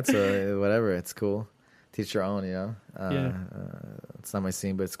now, right? So whatever, it's cool. Teach your own, Yeah. It's not my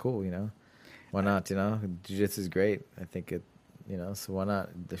scene, but it's cool, Why not? Jiu-jitsu is great. I think it, so why not?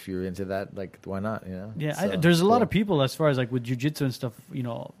 If you're into that, why not? Yeah, So, there's a lot cool. of people as far as with jiu-jitsu and stuff,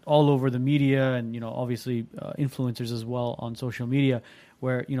 all over the media and, obviously influencers as well on social media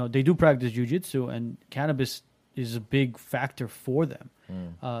where, they do practice jiu-jitsu and cannabis is a big factor for them.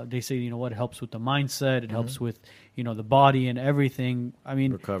 They say, it helps with the mindset. It helps with, the body and everything. I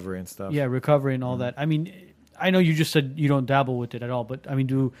mean, Recovery and stuff. yeah, recovery and all that. I mean, I know you just said you don't dabble with it at all, but I mean,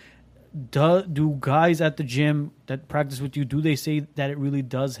 do guys at the gym that practice with you, do they say that it really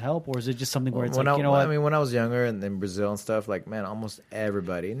does help, or is it just something where it's when what? I mean, when I was younger and in Brazil and stuff, man, almost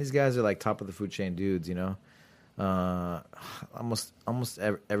everybody, and these guys are top of the food chain dudes, almost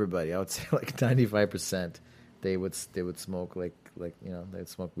everybody. I would say 95%. They would smoke they'd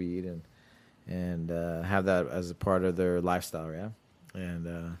smoke weed and have that as a part of their lifestyle, yeah.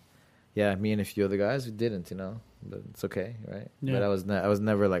 And yeah, me and a few other guys who didn't, but it's okay, right? Yeah. But I was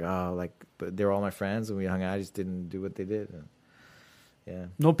never but they were all my friends and we hung out. I just didn't do what they did. And, yeah.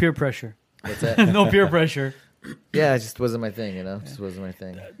 No peer pressure. What's that? No peer pressure. Yeah, it just wasn't my thing, It just wasn't my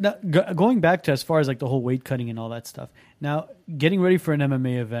thing. Now, going back to as far as the whole weight cutting and all that stuff. Now, getting ready for an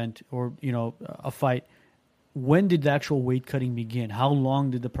MMA event or a fight, when did the actual weight cutting begin? How long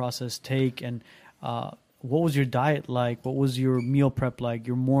did the process take? And what was your diet like? What was your meal prep like?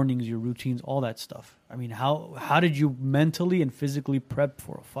 Your mornings, your routines, all that stuff. I mean, how did you mentally and physically prep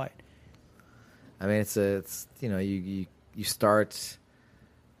for a fight? I mean, it's you start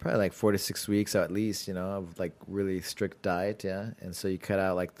probably 4 to 6 weeks at least, of really strict diet, yeah. And so you cut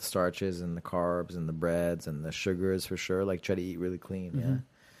out the starches and the carbs and the breads and the sugars for sure. Try to eat really clean, yeah.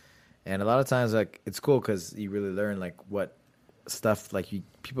 And a lot of times, it's cool because you really learn what stuff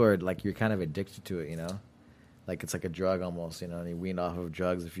people are you're kind of addicted to it, like it's like a drug almost, and you wean off of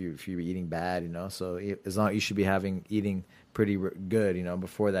drugs if you're eating bad, So as long you should be eating pretty good,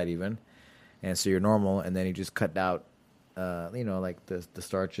 before that even, and so you're normal, and then you just cut out, like the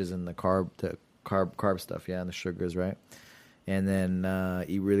starches and the carb stuff, and the sugars, right? And then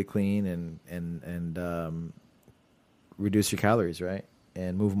eat really clean and reduce your calories, right?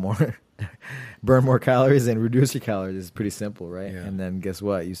 And move more, burn more calories and reduce your calories. It's pretty simple, right? Yeah. And then guess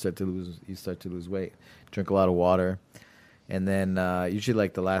what? You start to lose weight. Drink a lot of water, and then usually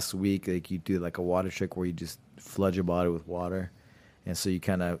like the last week, like you do like a water trick where you just flood your body with water, and so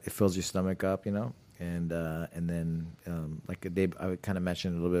it fills your stomach up, and then like a day, I would kind of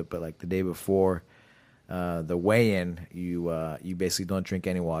mention it a little bit, but like the day before the weigh-in, you basically don't drink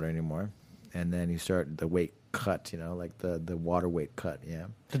any water anymore, and then you start the weight cut, like the water weight cut,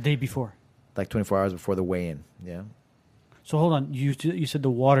 The day before. like 24 hours before the weigh-in, So hold on, you said the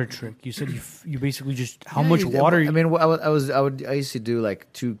water trick. You said you basically just how much water? I mean, I used to do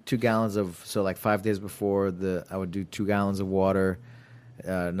like two gallons of, so like 5 days before I would do 2 gallons of water,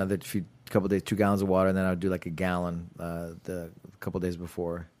 another couple days 2 gallons of water, and then I would do like a gallon the couple days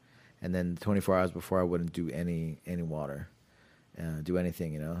before, and then 24 hours before I wouldn't do any water, do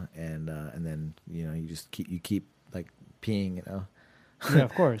anything, and then you just keep like peeing, Yeah,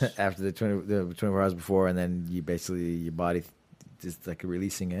 of course. after the 24 hours before, and then you basically your body just like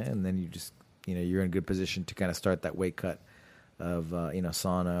releasing it, and then you just you're in a good position to kind of start that weight cut of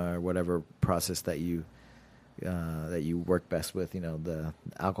sauna or whatever process that you work best with, the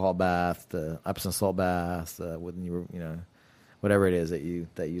alcohol bath, the Epsom salt bath, when you whatever it is that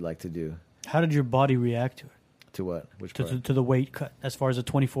you like to do. How did your body react to it? To what? Which part? To the weight cut, as far as a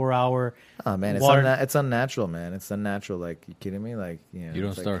 24-hour. Oh man, water. it's unnatural, man. It's unnatural. Like, you kidding me? Like, You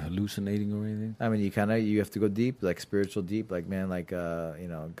don't start hallucinating or anything? I mean, you have to go deep, like spiritual deep. Like, man, like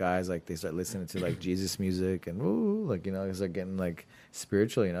guys, like they start listening to like Jesus music and like they start getting like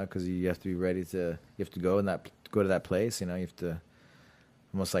spiritual, because you have to be ready to. You have to go to that place. You have to.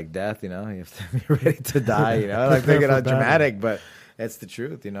 Almost like death, you have to be ready to die. Like they get all dramatic, but it's the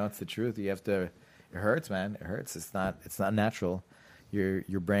truth. It's the truth. You have to. It hurts, man. It hurts. It's not natural. Your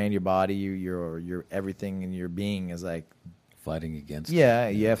brain, your body, your everything in your being is like Fighting against Yeah,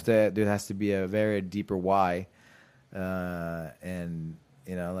 you have to. There has to be a very deeper why, and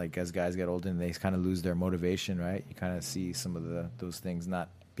like as guys get older and they kind of lose their motivation, right? You kind of see some of those things not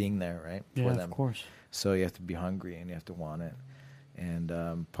being there, right? Yeah, For them. of course. So you have to be hungry and you have to want it,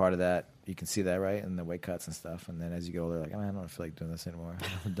 and part of that you can see that, right, in the weight cuts and stuff. And then as you get older, like, I don't feel like doing this anymore.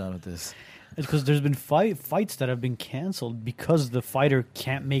 I'm done with this. It's because there's been fights that have been canceled because the fighter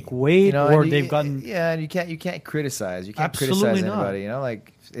can't make weight, or they've gotten. Yeah, and you can't criticize. You can't Absolutely criticize not. anybody.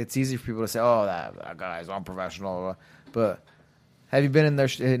 Like, it's easy for people to say, "Oh, that guy's unprofessional," but have you been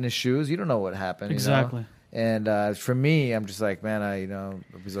in his shoes? You don't know what happened. Exactly. And for me, I'm just like, man,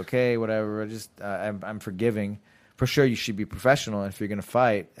 it was okay, whatever. I'm forgiving. For sure, you should be professional. If you're gonna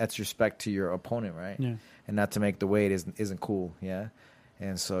fight, that's respect to your opponent, right? Yeah. And not to make the weight isn't cool. Yeah.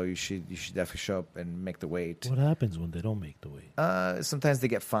 And so you should definitely show up and make the weight. What happens when they don't make the weight? Sometimes they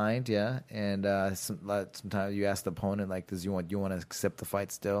get fined, yeah, and sometimes you ask the opponent, like, do you want to accept the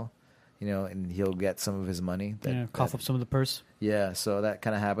fight still, and he'll get some of his money. Cough up some of the purse. Yeah, so that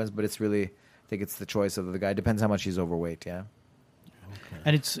kind of happens, but it's really, I think it's the choice of the guy. Depends how much he's overweight, yeah. Okay.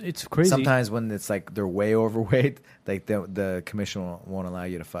 And it's crazy. Sometimes when it's like they're way overweight, like the commission won't allow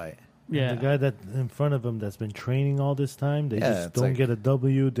you to fight. Yeah. The guy that in front of him that's been training all this time, they just it's don't like- get a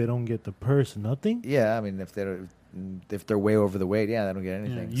W. They don't get the purse. Nothing. Yeah, I mean, if they're way over the weight, yeah, they don't get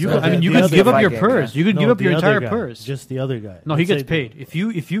anything. You, So I mean, you the could other give up fight your game, purse. yeah. You could give No, up your the other entire guy, purse. Just the other guy. No, he Let's gets say paid. If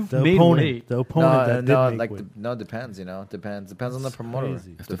you've The made opponent, weight. the opponent that did make weight. No, depends. Depends on the That's promoter.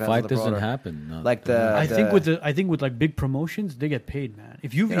 crazy. If the Depends on fight the doesn't promoter. happen, no, Like I think with like big promotions, they get paid, man.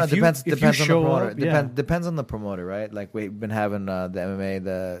 If you depends if you on the show promoter. up, yeah. Depends on the promoter, right? Like, we've been having the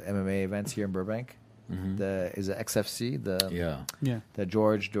MMA events here in Burbank. Is it XFC? Yeah. The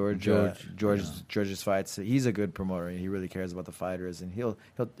George's yeah. fights. He's a good promoter. He really cares about the fighters, and he'll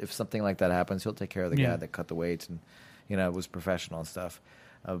if something like that happens, he'll take care of the Yeah. guy that cut the weights and was professional and stuff.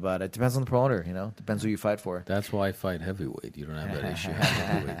 But it depends on the promoter. Depends who you fight for. That's why I fight heavyweight. You don't have that issue.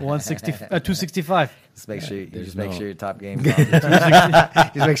 Heavyweight. 265. Just make sure there's make no- sure your top game's on.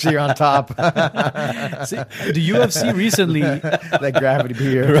 Just make sure you're on top. See, the UFC recently. Let gravity be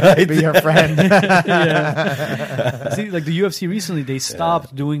your friend. Yeah. See, like the UFC recently, they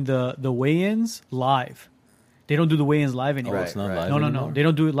stopped doing the weigh-ins live. They don't do the weigh-ins live anymore. Oh, it's not live No. anymore? They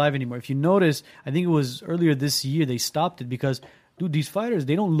don't do it live anymore. If you notice, I think it was earlier this year they stopped it because, dude, these fighters,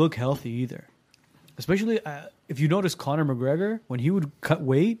 they don't look healthy either. Especially if you notice Conor McGregor, when he would cut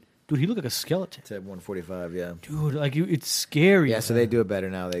weight, dude, he looked like a skeleton. It's at 145. Yeah. Dude, like it's scary. Yeah, so they do it better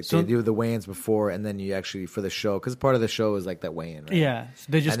now. They So- do the weigh-ins before, and then you actually for the show because part of the show is like that weigh-in. Right? Yeah, so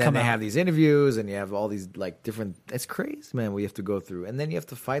they just and then come they out. have these interviews, and you have all these like different. It's crazy, man. We have to go through, and then you have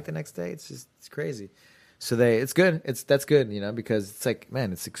to fight the next day. It's crazy. So it's good. That's good, because it's like,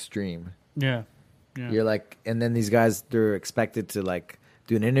 man, it's extreme. Yeah. You're like, and then these guys, they're expected to like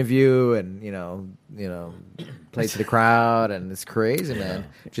do an interview and play to the crowd, and it's crazy, man.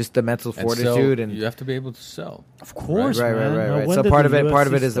 Just the mental And fortitude, so and you have to be able to sell. Of course, right. man. Now, when So did part the of it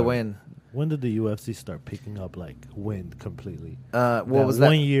UFC is the start? win. When did the UFC start picking up like wind completely? What was that?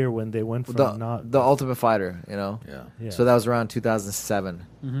 1 year when they went from The Ultimate Fighter, Yeah. Yeah. So that was around 2007,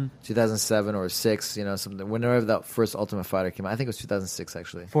 Mm-hmm. 2007 or 6, something. Whenever that first Ultimate Fighter came out, I think it was 2006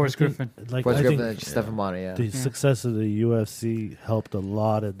 actually. Forrest Griffin. Like Forrest I Griffin think and Stephen Monty, yeah. the success of the UFC helped a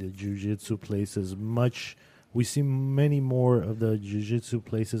lot of the jiu-jitsu places. We see many more of the jiu-jitsu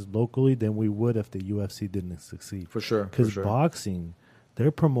places locally than we would if the UFC didn't succeed. For sure. Because boxing, their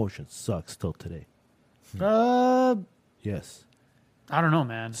promotion sucks till today. Yes, I don't know,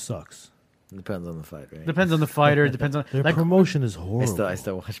 man. sucks. Depends on the fight, right? Depends on the fighter. Depends on Their like promotion is horrible. I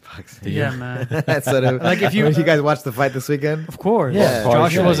still watch boxing. yeah, man. That's sort of, Like, if you- you guys watched the fight this weekend? Of course, Yeah.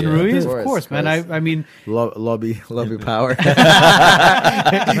 Joshua Yeah, and yeah. Ruiz. Of Of course, course, man. I mean, Lobby power.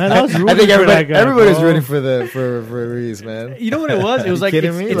 Man, I was I rooting think for that guy, everybody's bro. rooting for Ruiz, man. you know what it was? It was You like kidding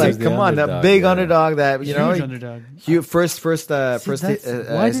it's, me? it's Like, like the come on, that underdog, big yeah. underdog that huge underdog. first that's-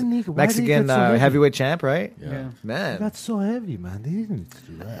 why didn't he- why did he Mexican get so heavy? heavyweight champ, right? Yeah. He Man, got so heavy, man. They didn't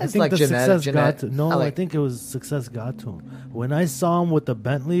do that. I It's think like the genetic- success got to. No, I I like- think it was success got to him. When I saw him with the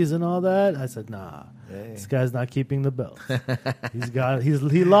Bentleys and all that, I said, "Nah, Hey. this guy's not keeping the belt. He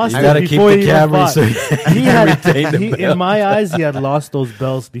lost. You it got to keep before the he even camera fought. so he had, retain the in my eyes, he had lost those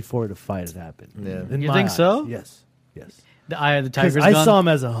belts before the fight had happened. Yeah. In You my think eyes, so? Yes, yes. The eye of the Because tiger's I gun. saw him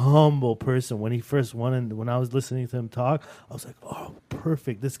as a humble person when he first won, and when I was listening to him talk, I was like, "Oh,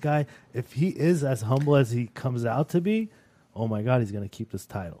 perfect! This guy, if he is as humble as he comes out to be, oh my God, he's gonna keep this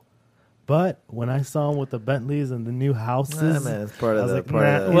title." But when I saw him with the Bentleys and the new houses, man, it's part I of was the like, part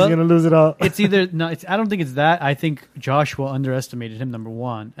nah, of the. he's Well, gonna lose it all. It's either no. I don't think it's that. I think Joshua underestimated him. Number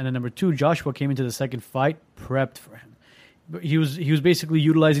one, and then number two, Joshua came into the second fight prepped for him. But he was basically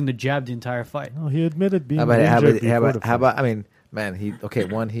utilizing the jab the entire fight. No, he admitted being How about injured before the how fight. about? I mean, man, he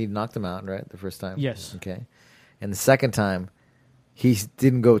knocked him out, right? The first time, Yes. Okay, and the second time, he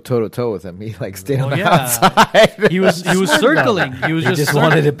didn't go toe to toe with him. He like stayed on Oh, the yeah. outside. He was circling. He was He just just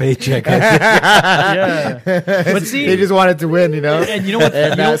wanted a paycheck. yeah. But see, he just wanted to win, and you know what? And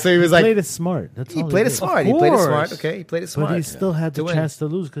you know, so he was He like, played it smart. That's he all played it did. smart. Of He played it course. smart. Okay, he played it smart. But he still had the To win. chance to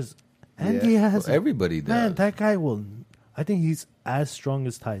lose because Andy has Everybody does. Man, that guy will. I think he's as strong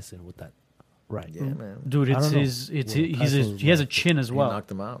as Tyson with that. Right. Yeah, man. dude, I it's don't know. his. It's Well, he's Tyson was he has a right. chin as He well.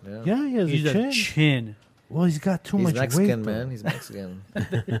 knocked him out. Yeah, Yeah, he has He's a chin. a chin. Well, he's got too he's much Mexican, weight, man. though. He's Mexican.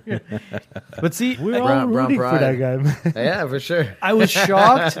 But see, We're all Brown rooting for pride. that guy, man. Yeah, for sure. I was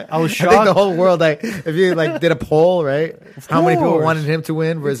shocked. I was I think shocked. the whole world, like, if you like did a poll, right? How many people course. wanted him to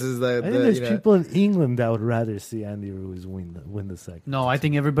win versus the? I think the there's you know, people in England that would rather see Andy Ruiz win the second. No, I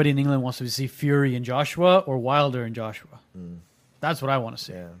think everybody in England wants to see Fury and Joshua or Wilder and Joshua. That's what I want to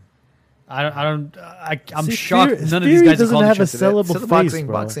see. Yeah. I'm See, shocked. Fury- None of these Fury guys have doesn't called have each a other. sellable Still face,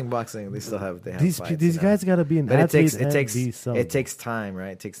 bro. boxing. They still have These fights, these you know. guys got to be an But it athlete takes and be it sellable. takes time,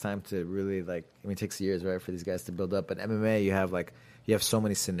 right? It takes time to really like. I mean, it takes years, right, for these guys to build up. But MMA, you have so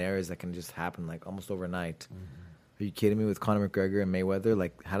many scenarios that can just happen like almost overnight. Are you kidding me? With Conor McGregor and Mayweather,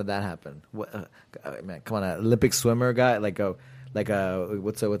 like how did that happen? What man? Come on, an Olympic swimmer guy,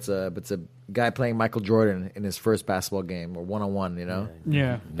 what's a guy playing Michael Jordan in his first basketball game or 1-on-1, you know?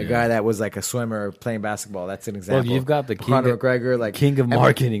 Yeah. A guy that was like a swimmer playing basketball. That's an example. Well, you've got the Conor McGregor, like king of I mean,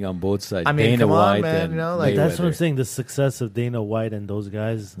 marketing on both sides. I mean, Dana come on, White man, and you know, like- But that's what I'm Mayweather. saying. The success of Dana White and those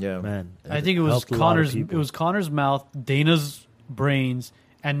guys, Yeah. man. I think it was helped a lot of Connor's. It people. was Connor's mouth, Dana's brains,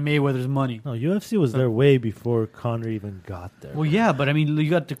 and Mayweather's money. No, UFC was there way before Conor even got there. Well, yeah, but I mean, you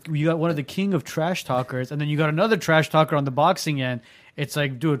got one of the king of trash talkers, and then you got another trash talker on the boxing end. It's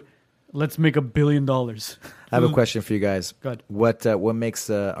like, dude, let's make $1 billion. I have a question for you guys. Go ahead. What makes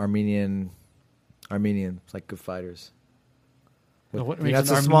Armenians like good fighters? What You know, makes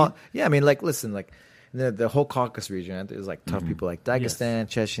it's an a small. Armenian- Yeah, I mean, like, listen, like the whole Caucasus region. Right? There's like tough people like Dagestan,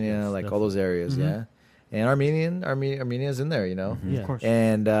 Chechnya, Yes, like all those areas. Yeah, and Armenia's in there, you know. Yeah. Of course.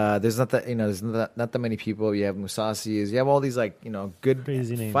 And there's not that there's not that many people. You have Musasis. You have all these like good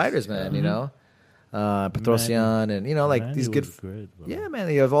Crazy names. fighters, man. You know, Petrosyan, and like Randy these good. was great, bro. Yeah, man,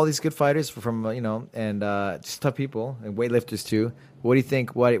 you have all these good fighters from and just tough people and weightlifters too. What do you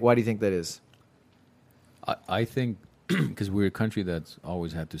think? Why do you think that is? I think because we're a country that's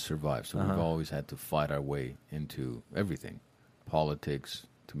always had to survive. So we've always had to fight our way into everything, politics,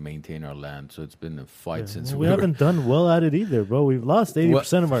 to maintain our land. So it's been a fight since we haven't done well at it either, bro. We've lost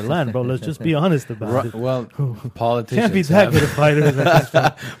 80% of our land, bro. Let's just be honest about it. Well, politicians Can't be that good a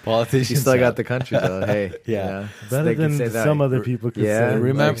fighter. politicians. You still have- got the country though. Hey, Yeah. Better They can than say that. some other people could Yeah, say.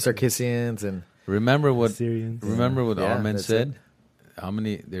 Remember- like Sarkissians and Remember what Syrians. Remember what Yeah, Armin that's said? How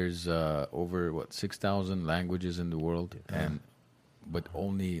many? There's over 6,000 languages in the world, but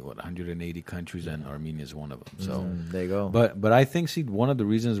only 180 countries, and Armenia is one of them. So, there you go. but I think one of the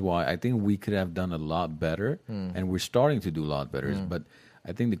reasons why I think we could have done a lot better, and we're starting to do a lot better, but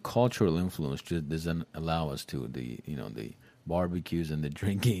I think the cultural influence just doesn't allow us to. The barbecues and the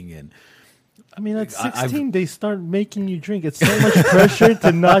drinking and. I mean, at I've- 16, they start making you drink. It's so much pressure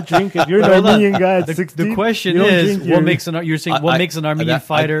to not drink. If you're an Hold on. Armenian guy at The 16, question you don't is, drink what your- makes you're saying what makes an Armenian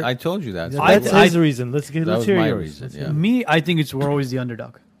fighter? I told you that. Yeah, I- that's I- his reason. Let's That was hear my yours. reason. Let's Yeah. hear- Me, I think we're always the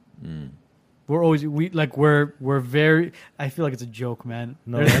underdog. We're always we're very. I feel like it's a joke, man.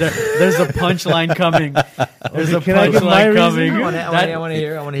 No. There's a punchline coming. There's a can I give my punchline reason? coming. I That- want to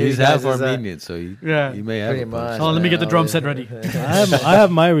hear. I want to hear. He's you guys' half Armenian, so he may have Pretty a much. punch. Oh, let me get the Yeah, drum I'll- set ready. I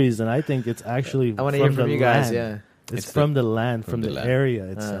have my reason. I think it's actually I want to hear from from the you guys. land. Yeah. It's from the land, from the the land. area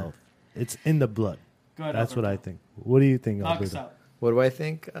itself. It's in the blood. Go ahead, That's what I Alberto. think. What do you think, Knock us Alberto? out. What do I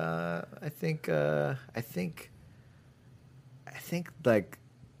think? I think like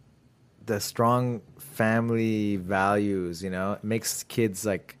the strong family values, it makes kids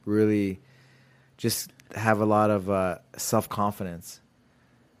like really just have a lot of self-confidence.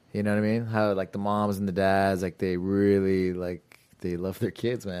 You know what I mean? How like the moms and the dads, like they really like they love their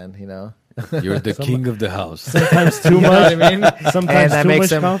kids, man, You're the king of the house. Sometimes too You know much. what I mean? Sometimes that too makes much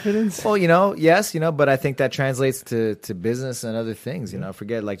them- confidence. Well, yes, but I think that translates to business and other things.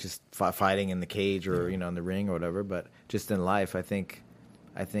 Forget like just fighting in the cage or in the ring or whatever, but just in life, I think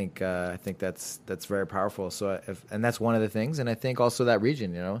that's very powerful. So, and that's one of the things, and I think also that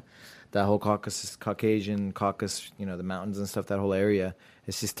region, that whole Caucasian Caucasus, the mountains and stuff, that whole area,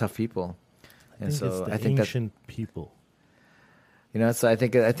 it's just tough people, and it's so the I think that. ancient people. So I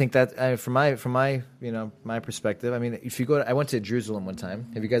think that from my my perspective. I mean, if you go, I went to Jerusalem one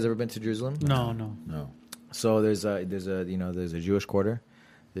time. Have you guys ever been to Jerusalem? No. No. So there's a Jewish quarter,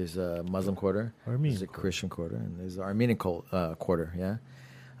 there's a Muslim quarter, Armenian there's a Christian quarter, and there's the Armenian quarter. Yeah.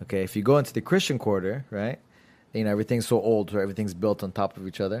 Okay. If you go into the Christian quarter, right? Everything's so old, so everything's built on top of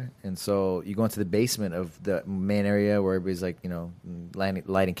each other, and so you go into the basement of the main area where everybody's like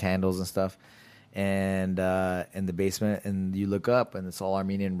lighting candles and stuff. And in the basement, and you look up, and it's all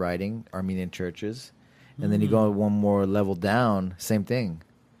Armenian writing, Armenian churches, and then you go one more level down, same thing.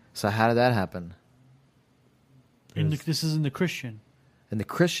 So how did that happen? This is in the Christian. In the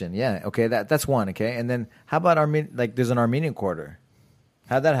Christian, yeah, okay, that's one, okay. And then how about there's an Armenian quarter?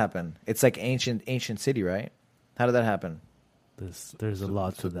 How'd that happen? It's like ancient city, right? How did that happen? There's a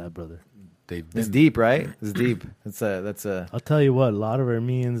lot to that, brother. They've It's been deep, right? It's deep. That's a. I'll tell you what, a lot of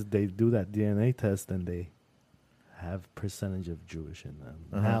Armenians, they do that DNA test and they have percentage of Jewish in them.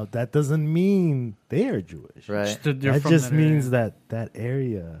 Now, that doesn't mean they are Jewish. Right. They're That from just that area. means that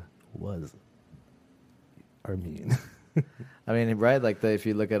area was Armenian. I mean, right? Like if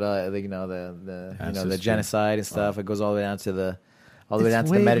you look at the Ancestry. genocide and stuff, it goes all the way down to the It's down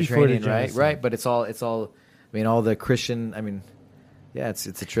to way the before the Mediterranean, right? genocide. Right. But it's all. I mean, all the Christian. I mean, yeah, it's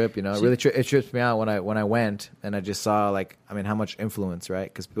a trip. It really it trips me out when I went and I just saw how much influence, right?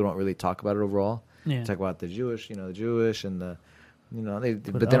 Because people don't really talk about it overall. Yeah. Talk about the Jewish, the Jewish and the, they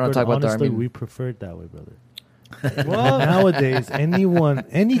but they don't Albert, talk about the honestly, Armenian. we prefer it that way, brother. Well, Nowadays,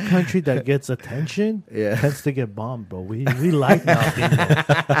 any country that gets attention Yeah. tends to get bombed, bro. We like not being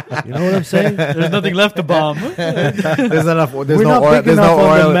bombed. You know what I'm saying? there's nothing left to bomb. There's enough. There's We're no not oil. big There's enough no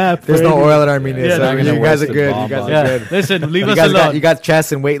on the oil. map There's for no any- oil in Armenia. Yeah, so they're you gonna guys are waste the good. You bomb guys on are it. Yeah, good. listen, leave You us guys alone. you got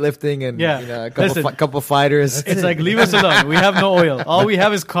chess and weightlifting and Yeah. a Listen. couple fighters. It's like leave us alone. We have no oil. All we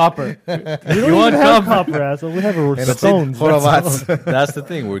have is copper. We don't You even want have copper? copper, asshole. We have a And a stones. hold on, That's all. Mats. That's the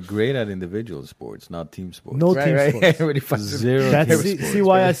thing. We're great at individual sports, not team sports. No Right, team right. sports. Everybody fights. Zero That's, team see, sports. see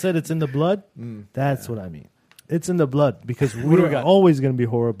why I said it's in the blood? That's what I mean. It's in the blood because do we we're got? always going to be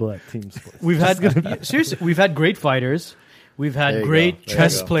horrible at team sports. We've had seriously. We've had great fighters. We've There had you great go. There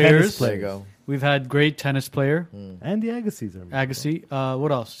chess you go. players. Tennis There you go. We've had great tennis player. And the Agassiz are. Agassi.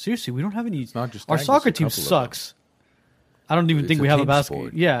 What else? Seriously, we don't have any. not just Our Agassi, soccer a team couple of them. sucks. I don't even It's think a we have a team basketball.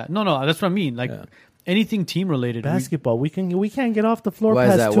 sport. Yeah, no, that's what I mean. Like Yeah. anything team related. Basketball, we can't get off the floor Why is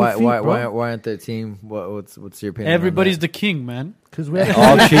past that? 2 Why feet, bro. aren't their team? What's your opinion? on Everybody's that? the king, man. Because we have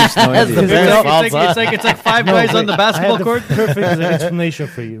All Chiefs know That's the Indians. best. It's like five No, guys on wait, the basketball I have court. the perfect explanation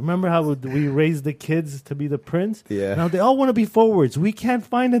for you. Remember how we raised the kids to be the prince? Yeah. Now they all want to be forwards. We can't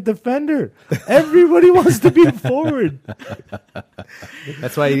find a defender. Everybody wants to be a forward.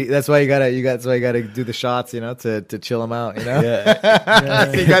 That's why you gotta do the shots, to chill them out, Yeah.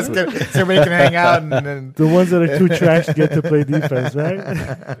 so you guys can, so everybody can hang out and The ones that are too trash get to play defense,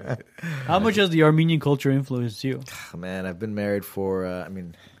 right? How much has the Armenian culture influenced you? man, I've been married for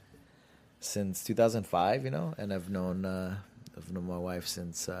since 2005, and I've known my wife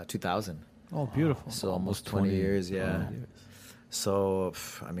since 2000. Oh, beautiful. So almost 20 years, yeah. So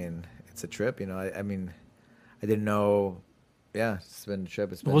it's a trip, I didn't know. Yeah, it's been a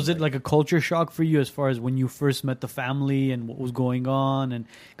trip. It's been Was it like a culture shock for you as far as when you first met the family and what was going on? And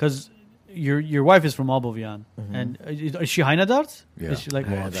because your wife is from Albovian, and is she Hainadart? Yeah. Is she like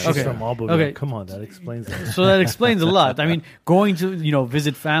She's okay? from Albuquerque. Okay. Come on, that explains it. So that explains a lot. I mean, going to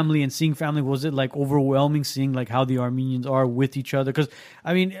visit family and seeing family, was it like overwhelming seeing like how the Armenians are with each other? Because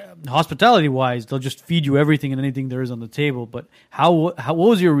I mean, hospitality wise, they'll just feed you everything and anything there is on the table. But what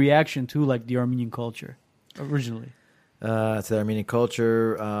was your reaction to like the Armenian culture originally? to the Armenian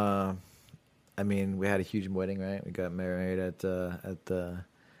culture. We had a huge wedding, right? We got married at the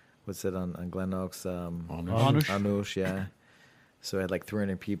what's it on Glen Oaks? Anush. Anush, yeah. So I had like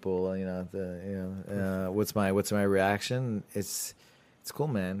 300 people. What's my reaction? It's cool,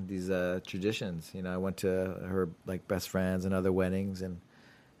 man. These traditions. I went to her like best friends and other weddings, and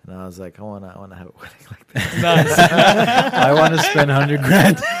I was like, I want to have a wedding like that. I want to spend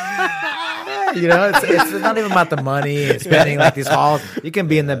 $100,000. It's not even about the money and spending like these halls. You can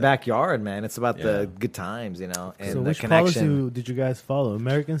be in the backyard, man. It's about the good times, and So the which connection. policy did you guys follow?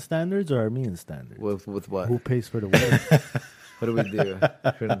 American standards or Armenian standards? With what? Who pays for the wedding? What do we do?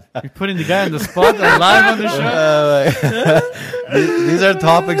 You're putting the guy on the spot live on the show. These are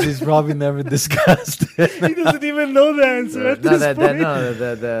topics he's probably never discussed. He doesn't even know the answer at this point.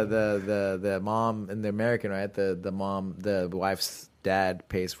 The mom in the American, right? The mom, the wife's dad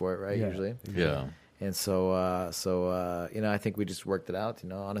pays for it, right? Yeah. Usually. Yeah. And so I think we just worked it out,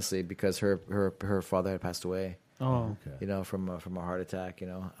 honestly, because her father had passed away, Oh, Okay. from a heart attack,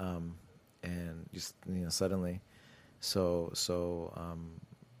 and just suddenly,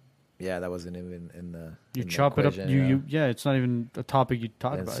 that wasn't even in the you in the chop it up. equation, It's not even a topic you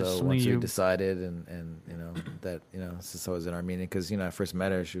talk And about. so It's something once we you. decided, and that since I was in Armenian, because I first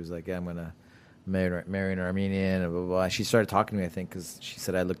met her, she was like, "Yeah, I'm gonna marry an Armenian," and blah, blah, blah. She started talking to me, I think, because she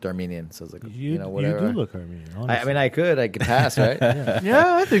said I looked Armenian. So I was like, You whatever. do look Armenian. Honestly. I could pass, right?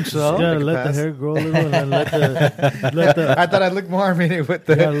 Yeah, I think so. You gotta Like a let pass. the hair grow a little, and then let the I thought I looked more Armenian with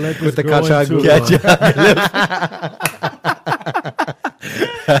the gotta let with this the grow into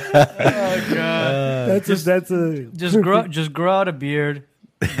Oh god! that's a Just grow out a beard.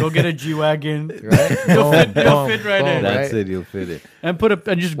 Go get a G wagon right. You'll fit right in. That's right? it. You'll fit it. and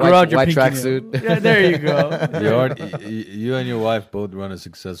just grow out your white pinky tracksuit. nail. Yeah, there you go. You and your wife both run a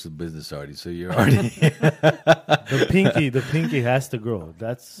successful business already, so you're already. the pinky has to grow.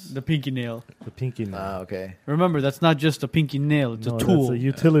 That's The pinky nail. the pinky nail. Okay. Remember, that's not just a pinky nail. It's No, a tool. That's a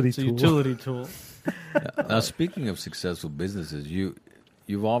utility It's a tool. utility tool. Now, speaking of successful businesses,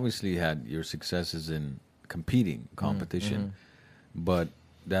 you've obviously had your successes in competing, competition, but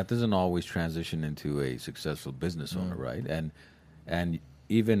that doesn't always transition into a successful business owner, right? And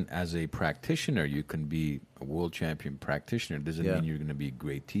even as a practitioner, you can be a world champion practitioner. It doesn't mean you're going to be a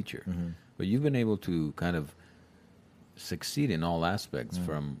great teacher, but you've been able to kind of succeed in all aspects,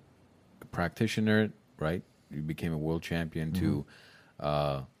 from a practitioner, right? You became a world champion to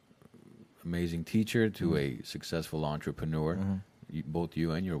amazing teacher to a successful entrepreneur, both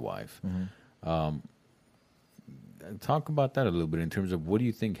you and your wife. Talk about that a little bit in terms of what do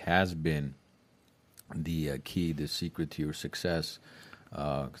you think has been the key, the secret to your success?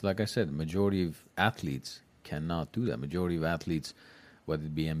 Because like I said, the majority of athletes cannot do that. Majority of athletes, whether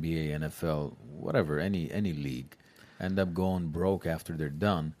it be NBA, NFL, whatever, any league, end up going broke after they're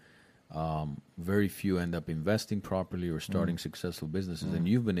done. Very few end up investing properly or starting successful businesses, and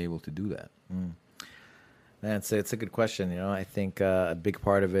you've been able to do that. Man, it's a good question. I think a big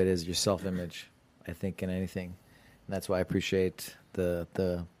part of it is your self-image. I think in anything, and that's why I appreciate the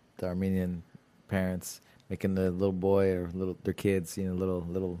Armenian parents making the little boy or their kids, little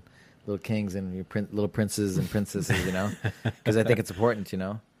kings and little princes and princesses, because I think it's important,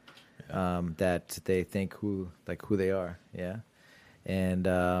 that they think who they are, yeah. And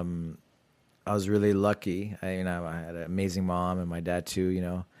I was really lucky. I had an amazing mom and my dad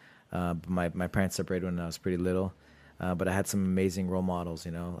too, my parents separated when I was pretty little, but I had some amazing role models,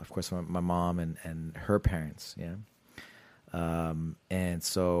 of course my mom and her parents, yeah. And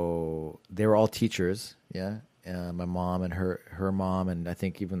so they were all teachers. Yeah. My mom and her mom, and I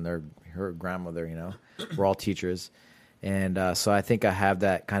think even her grandmother, were all teachers. And so I think I have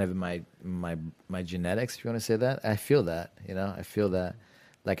that kind of in my genetics, if you want to say that. I feel that, I feel that.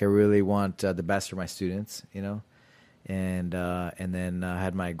 Like I really want the best for my students, And then I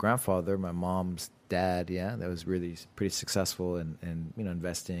had my grandfather, my mom's dad, that was really pretty successful and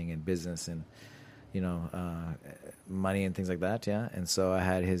investing in business and, money and things like that, And so I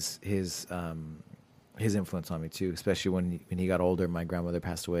had his influence on me too, especially when he got older. My grandmother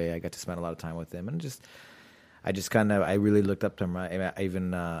passed away. I got to spend a lot of time with him, and I really looked up to him. I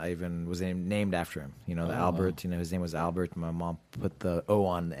even was named after him. Albert. Wow. His name was Albert. My mom put the O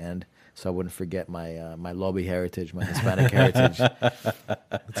on the end, so I wouldn't forget my Lobby heritage, my Hispanic heritage.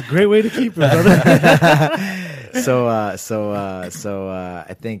 It's a great way to keep it, brother. So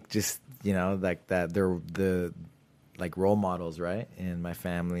I think just like that, they're the like role models, right, in my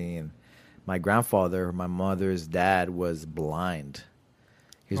family. And my grandfather, my mother's dad, was blind.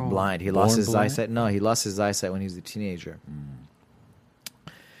 He was blind. He lost his eyesight. No, he lost his eyesight when he was a teenager.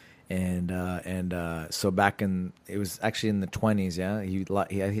 And so back it was actually in the 20s. Yeah,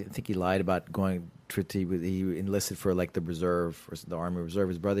 I think he lied about going he enlisted for like the reserve or the Army Reserve.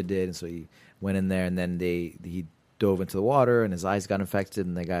 His brother did, and so he went in there, and then he dove into the water, and his eyes got infected,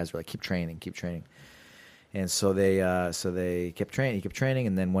 and the guys were like, keep training. And so they kept training. He kept training,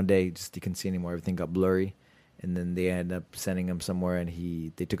 and then one day just he couldn't see anymore. Everything got blurry. And then they ended up sending him somewhere, and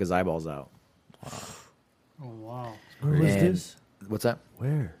they took his eyeballs out. Wow. Oh, wow. Where was this? What's that?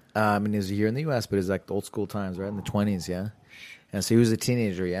 Where? It was here in the U.S., but it's like the old school times, right? In the 20s, yeah? And so he was a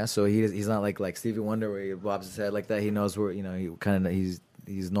teenager, yeah? So he's not like Stevie Wonder where he bobs his head like that. He knows where, he's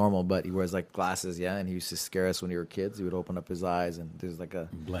normal, but he wears like glasses, yeah? And he used to scare us when we were kids. He would open up his eyes, and there's like a...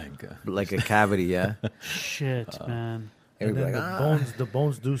 Blank. Like a cavity, yeah? Shit, man. And then the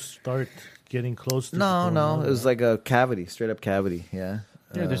bones do start getting close to No. It was like a cavity, straight up cavity, yeah.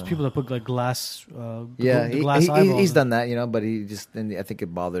 Yeah, there's people that put like glass. He's done that, but he just, and I think it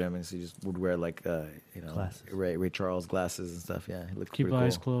bothered him, and so he just would wear like, glasses. Ray Charles glasses and stuff. Yeah, he looked keep pretty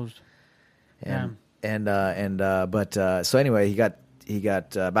eyes cool. closed. So anyway, he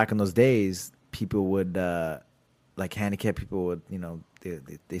got back in those days. People would like handicapped people would,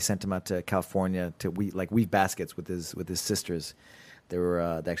 they sent him out to California to weave baskets with his sisters. They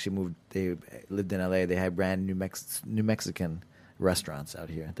actually moved. They lived in LA. They had brand New Mexican restaurants out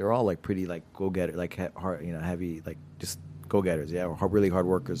here. They're all like pretty like go-getter, like hard, heavy, like just go-getters. Yeah, really hard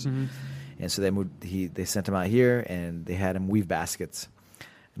workers. Mm-hmm. And so they moved. They sent him out here, and they had him weave baskets.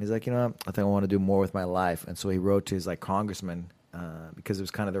 And he's like, I think I want to do more with my life. And so he wrote to his like congressman because it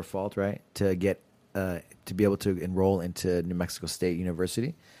was kind of their fault, right, to get to be able to enroll into New Mexico State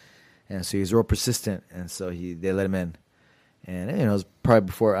University. And so he was real persistent, and so they let him in. And it was probably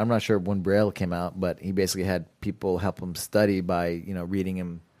before, I'm not sure when Braille came out, but he basically had people help him study by reading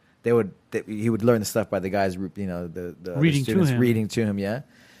him. He would learn the stuff by the guys, the reading to him, yeah.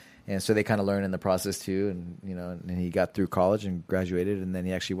 And so they kind of learn in the process too, and he got through college and graduated, and then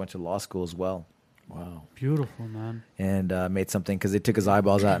he actually went to law school as well. Wow, beautiful, man. And made something because they took his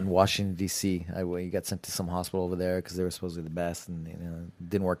eyeballs out in Washington D.C. He got sent to some hospital over there because they were supposedly the best, and it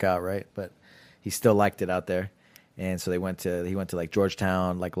didn't work out right, but he still liked it out there. And so he went to like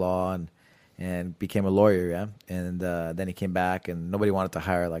Georgetown, like law, and became a lawyer, yeah. And then he came back, and nobody wanted to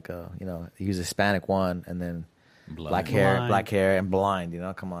hire he was Hispanic one, and then black hair, and blind,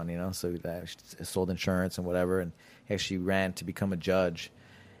 come on, So he sold insurance and whatever, and he actually ran to become a judge.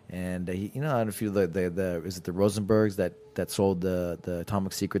 And I don't know if you is it the Rosenbergs that sold the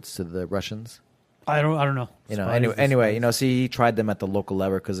atomic secrets to the Russians? I don't know. Anyway, see, he tried them at the local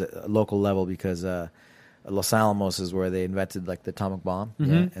level because. Los Alamos is where they invented like the atomic bomb,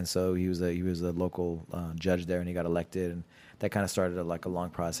 yeah? And so he was a local judge there, and he got elected, and that kind of started a long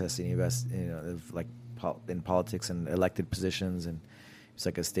process in in politics and elected positions, and he was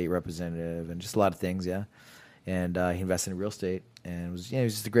like a state representative and just a lot of things, yeah. And he invested in real estate, and it was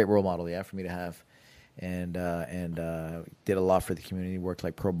just a great role model, yeah, for me to have, and did a lot for the community. Worked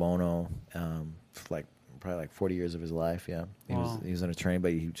like pro bono for probably 40 years of his life, yeah. He was an attorney,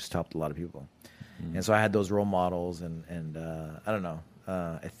 but he just helped a lot of people. And so I had those role models, and I don't know.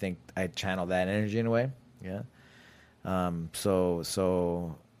 I think I channeled that energy in a way, yeah. So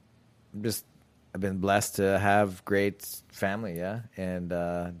I've been blessed to have great family, yeah, and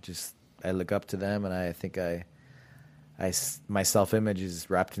I look up to them, and I think my self-image is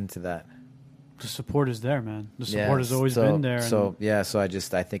wrapped into that. The support is there, man. The support has always been there. So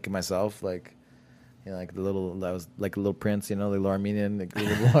I think of myself like You know, like the little, I was like a little prince, you know, the little Armenian, like,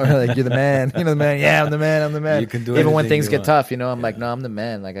 like you're the man, you know, the man. Yeah, I'm the man. I'm the man. You can do even when anything things you get want. tough, you know, I'm like, no, I'm the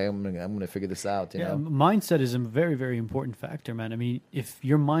man. Like I'm gonna figure this out. You Yeah, know, mindset is a very, very important factor, man. I mean, if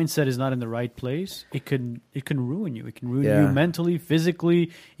your mindset is not in the right place, it can ruin you. It can ruin Yeah. you mentally, physically,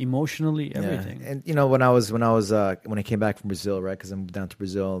 emotionally, everything. Yeah. And you know, when I came back from Brazil, right? Because I'm down to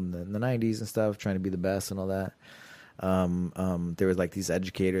Brazil in the 90s and stuff, trying to be the best and all that. There was like these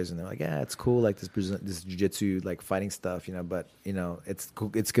educators, and they're like, yeah, it's cool, like this jiu-jitsu, like fighting stuff, you know, but you know, it's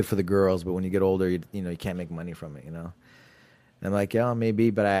cool, it's good for the girls, but when you get older, you know, you can't make money from it, you know. And I'm like, yeah, maybe,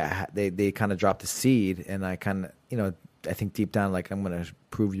 but they kind of dropped the seed, and I kind of, you know, I think deep down, like, I'm gonna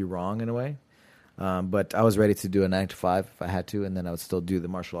prove you wrong in a way. But I was ready to do a 9 to 5 if I had to, and then I would still do the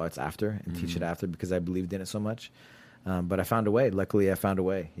martial arts after and teach it after because I believed in it so much. But I found a way. Luckily, I found a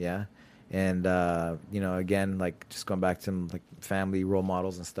way. Yeah. And you know, again, like just going back to like family role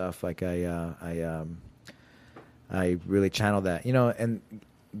models and stuff, like I really channeled that, you know, and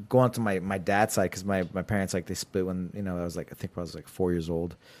go on to my dad's side because my parents, like, they split when, you know, I think I was like 4 years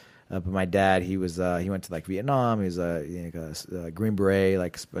old. But my dad, he went to like Vietnam. He was a Green Beret,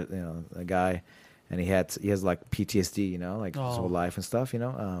 like, you know, a guy, and he has like PTSD, you know, like his whole life and stuff, you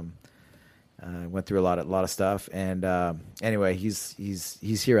know. Went through a lot of stuff, and anyway, he's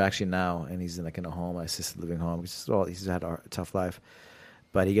here actually now, and he's in a home, assisted living home. He's had a tough life,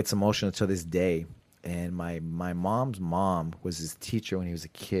 but he gets emotional to this day. And my mom's mom was his teacher when he was a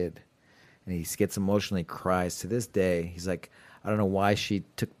kid, and he gets emotional. He cries to this day. He's like, I don't know why she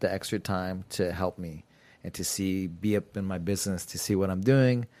took the extra time to help me and to be up in my business, to see what I'm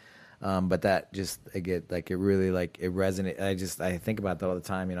doing. But that just, it really, like, it resonates. I think about that all the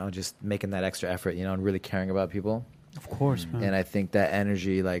time, you know, just making that extra effort, you know, and really caring about people. Of course, man. And I think that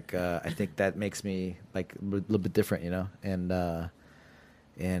energy, like, I think that makes me like a little bit different, you know. And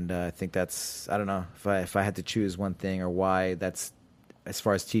I think that's, I don't know, if I had to choose one thing or why, that's, as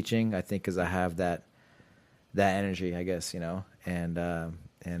far as teaching, I think because I have that energy, I guess, you know, and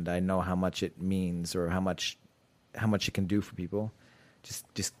I know how much it means, or how much it can do for people.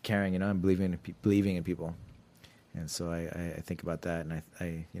 Just caring, you know, and believing in people. And so I think about that, and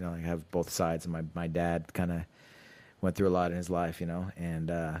I you know, I have both sides. And my dad kind of went through a lot in his life, you know,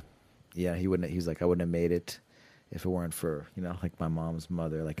 and yeah, he was like, I wouldn't have made it if it weren't for, you know, like my mom's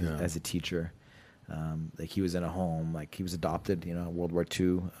mother, like, as a teacher. Like, he was in a home, like, he was adopted, you know, World War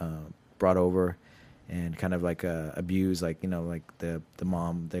II, brought over, and kind of like abused, like, you know, like the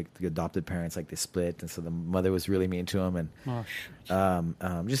mom, the adopted parents, like, they split, and so the mother was really mean to him. And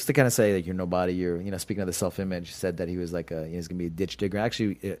just to kind of say, like, you're nobody, you know, speaking of the self-image, said that he was like he was gonna be a ditch digger.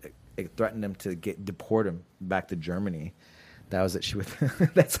 Actually, it threatened him to deport him back to Germany. That was it.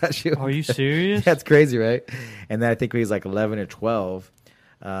 That's how she. Are you serious? That's crazy, right? And then I think when he was like 11 or 12,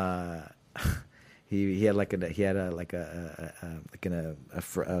 he had a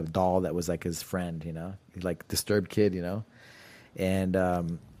doll that was like his friend, you know, like disturbed kid, you know, and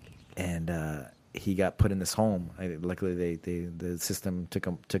he got put in this home. Luckily, the system took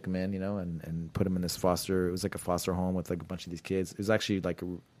him in, you know, and put him in this foster. It was like a foster home with like a bunch of these kids. It was actually like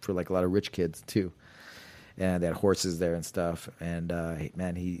for like a lot of rich kids too. And they had horses there and stuff. And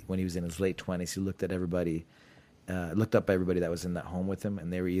man, when he was in his late 20s, he looked up everybody that was in that home with him,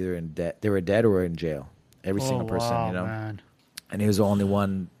 and they were either in debt, they were dead or in jail. Every single person, wow, you know. Man. And he was the only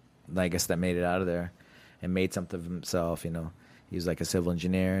one, I guess, that made it out of there and made something of himself. You know, he was like a civil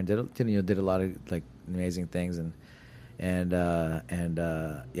engineer and did a lot of like amazing things. And yeah,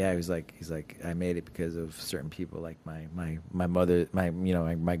 he's like, I made it because of certain people, like my mother,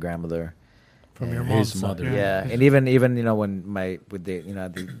 my grandmother. From your his mom's side. mother. Yeah, and even you know, when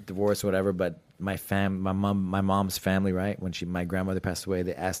the divorce or whatever, but my mom's family, right, when my grandmother passed away,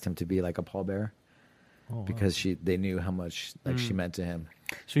 they asked him to be like a pallbearer because they knew how much like she meant to him.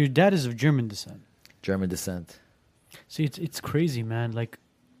 So your dad is of German descent. German descent. See, it's crazy, man. Like,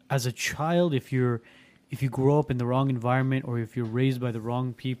 as a child, if you grow up in the wrong environment, or if you're raised by the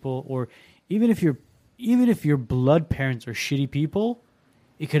wrong people, or even if your blood parents are shitty people,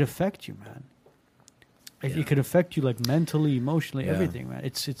 it could affect you, man. Like, it could affect you, like, mentally, emotionally, everything, man.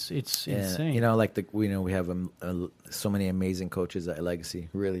 It's insane. You know, like we have so many amazing coaches at Legacy,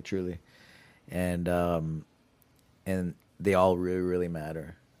 really, truly, and they all really, really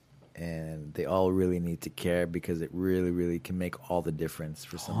matter, and they all really need to care, because it really, really can make all the difference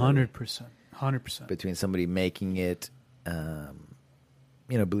for somebody. 100%. Between somebody making it, you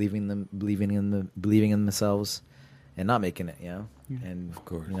know, believing in themselves, and not making it, you know, and of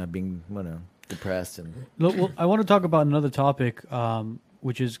course, you know, being, you know, depressed. And Well, I want to talk about another topic,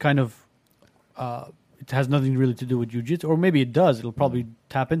 which is kind of it has nothing really to do with jiu-jitsu, or maybe it does. It'll probably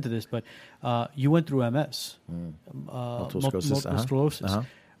tap into this, but you went through MS, Multiple sclerosis. multiple sclerosis. Uh-huh.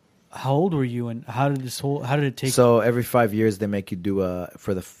 How old were you, and how did it take? So every 5 years they make you do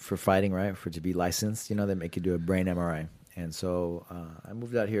for fighting, right? To be licensed, they make you do a brain MRI. And so I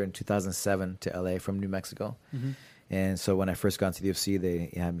moved out here in 2007 to LA from New Mexico. Mm-hmm. And so when I first got to the UFC, they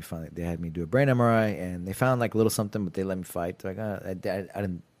had me do a brain MRI, and they found like a little something, but they let me fight. They're like I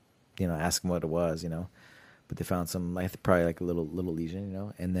didn't, ask them what it was, but they found some, probably like a little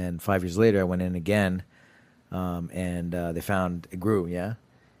lesion, And then 5 years later, I went in again, and they found it grew, yeah.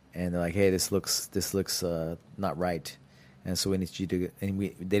 And they're like, hey, this looks not right, and so we need you to. And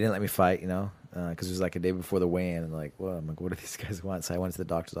they didn't let me fight, because it was like a day before the weigh-in, and like, well, I'm like, what do these guys want? So I went to the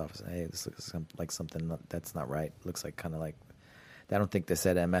doctor's office. And, hey, this looks like something that's not right. It looks like kind of like, I don't think they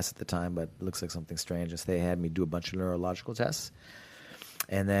said MS at the time, but it looks like something strange. And so they had me do a bunch of neurological tests,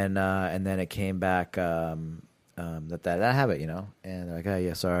 and then it came back that I have it, And they're like, oh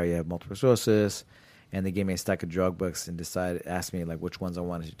yeah, sorry, you have multiple sclerosis, and they gave me a stack of drug books and asked me like which ones I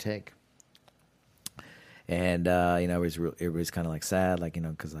wanted to take. And it was kind of like sad, like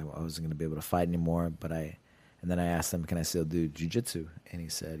because I wasn't going to be able to fight anymore. And then I asked him, can I still do jiu-jitsu? And he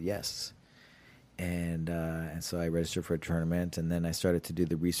said yes. And so I registered for a tournament, and then I started to do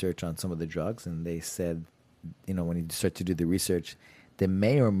the research on some of the drugs. And they said, when you start to do the research, they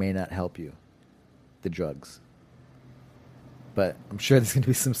may or may not help you, the drugs. But I'm sure there's going to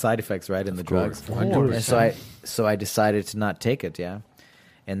be some side effects, right, in the drugs. 100%. And so I decided to not take it, yeah.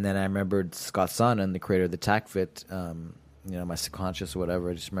 And then I remembered Scott Sonnen, the creator of the TacFit, my subconscious or whatever.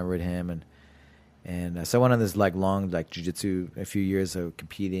 I just remembered him, and so I went on this like long like jiu-jitsu, a few years of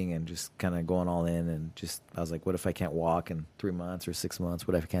competing and just kind of going all in, and just I was like, what if I can't walk in 3 months or 6 months?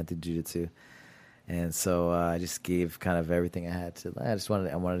 What if I can't do jiu-jitsu? And so I just gave kind of everything I had to. I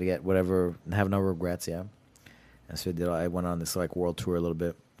wanted to get whatever, have no regrets, yeah. And so I went on this like world tour a little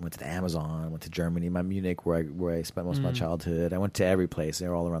bit. Went to the Amazon, went to Germany, Munich, where I spent most of my childhood. I went to every place. They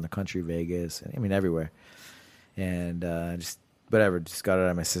were all around the country, Vegas, everywhere. And just got it out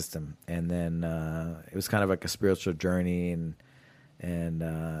of my system. And then it was kind of like a spiritual journey, and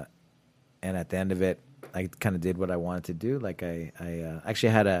at the end of it, I kind of did what I wanted to do. Like I actually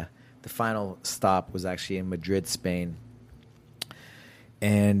had the final stop was actually in Madrid, Spain,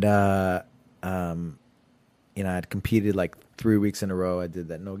 and I'd competed like 3 weeks in a row. I did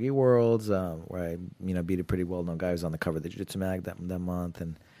that Nogi Worlds, where I, beat a pretty well-known guy who was on the cover of the Jiu-Jitsu mag that month,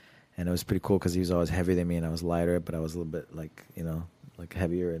 and it was pretty cool because he was always heavier than me, and I was lighter, but I was a little bit like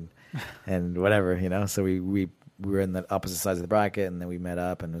heavier and whatever, So we were in the opposite sides of the bracket, and then we met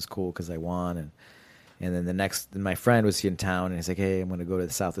up, and it was cool because I won, and then my friend was here in town, and he's like, hey, I'm going to go to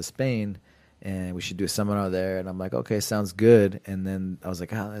the south of Spain, and we should do a seminar there. And I'm like, okay, sounds good. And then I was like,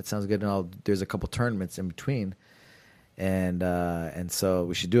 that sounds good. And there's a couple tournaments in between. And so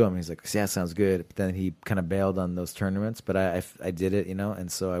we should do them. And he's like, yeah, sounds good. But then he kind of bailed on those tournaments. But I did it,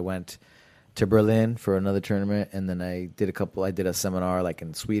 And so I went to Berlin for another tournament. And then I did a seminar like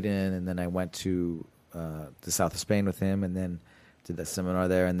in Sweden. And then I went to the south of Spain with him, and then did that seminar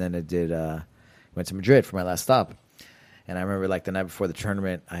there. And then went to Madrid for my last stop. And I remember like the night before the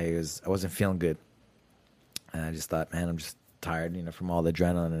tournament, I wasn't feeling good. And I just thought, man, I'm just tired, from all the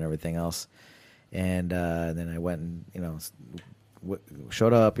adrenaline and everything else. And then I went and,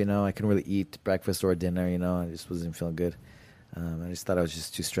 showed up, I couldn't really eat breakfast or dinner, I just wasn't feeling good. I just thought I was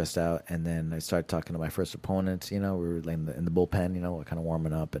just too stressed out. And then I started talking to my first opponent, we were like in the bullpen, kind of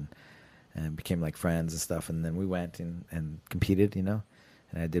warming up and became like friends and stuff. And then we went and competed,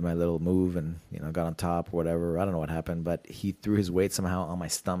 and I did my little move and, got on top or whatever. I don't know what happened, but he threw his weight somehow on my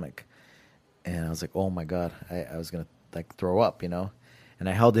stomach. And I was like, oh my God, I was going to like throw up, And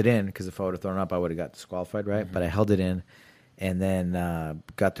I held it in because if I would have thrown up, I would have got disqualified, right? Mm-hmm. But I held it in, and then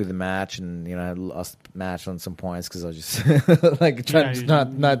got through the match, and I lost the match on some points because I was just like trying to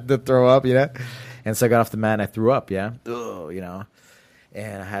not to throw up, And so I got off the mat and I threw up, yeah. Ugh,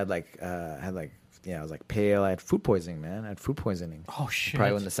 and I had I was like pale. I had food poisoning, man. I had food poisoning. Oh shit!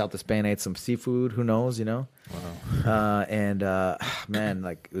 Probably went to the south of Spain, ate some seafood. Who knows, Wow. Man,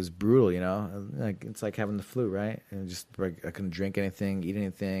 like it was brutal, Like it's like having the flu, right? And just like I couldn't drink anything, eat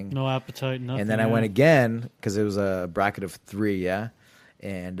anything. No appetite, nothing. And then I went again because it was a bracket of 3, yeah.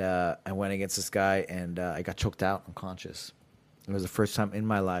 And I went against this guy, and I got choked out unconscious. It was the first time in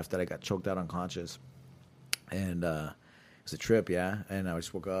my life that I got choked out unconscious, and. It was a trip, yeah, and I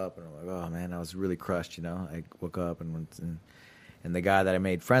just woke up and I'm like, oh man, I was really crushed, I woke up and went and the guy that I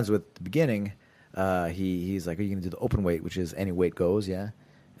made friends with at the beginning, he's like, are you gonna do the open weight, which is any weight goes, yeah?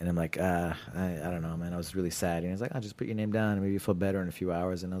 And I'm like, I don't know, man, I was really sad. And he's like, I'll just put your name down and maybe you'll feel better in a few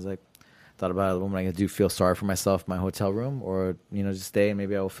hours. And I was like, thought about what am I going to do? Feel sorry for myself in my hotel room, or just stay and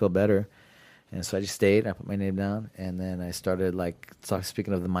maybe I will feel better. And so I just stayed. I put my name down, and then I started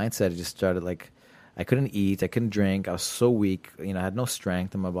speaking of the mindset. I just started I couldn't eat, I couldn't drink. I was so weak. I had no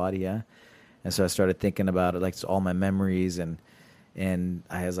strength in my body. Yeah, and so I started thinking about it, all my memories, and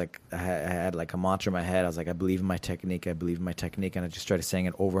I was I had a mantra in my head. I was like, I believe in my technique. I believe in my technique, and I just started saying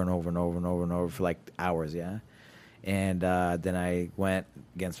it over and over and over and over and over for hours. Yeah. And then I went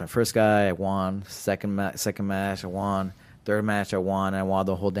against my first guy. I won. Second match, I won. Third match, I won. I won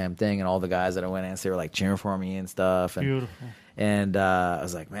the whole damn thing. And all the guys that I went against, they were cheering for me and stuff. And, beautiful. And I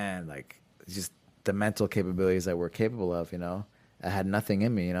was like, man, just the mental capabilities that we're capable of. I had nothing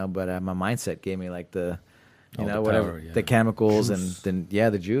in me, but my mindset gave me the whatever, power, the chemicals Juice. and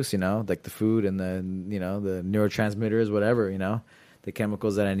then the juice, the food and the the neurotransmitters, whatever, the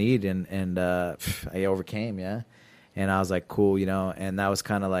chemicals that I need, and I overcame, yeah. And I was like, cool, and that was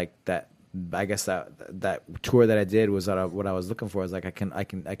kind of that. I guess that tour that I did was what I was looking for. I was like, I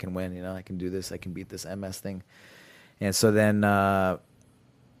can win, I can do this, I can beat this MS thing. And so then the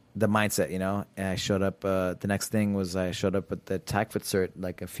mindset, and I showed up. The next thing was I showed up at the TACFIT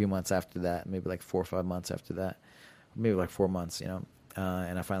cert a few months after that, maybe 4 or 5 months after that, maybe 4 months, and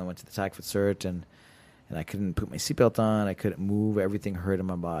I finally went to the TACFIT cert, and I couldn't put my seatbelt on, I couldn't move, everything hurt in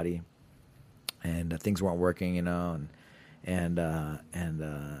my body. And things weren't working, and then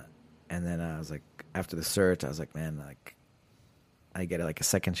I was like, after the cert, I was like, man, I get a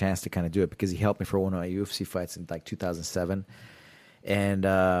second chance to kind of do it, because he helped me for one of my UFC fights in 2007, and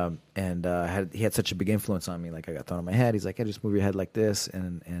he had such a big influence on me. I got thrown on my head. He's like, hey, just move your head like this,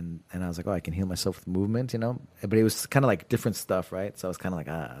 and I was like, oh, I can heal myself with movement, But it was kind of different stuff, right? So I was kind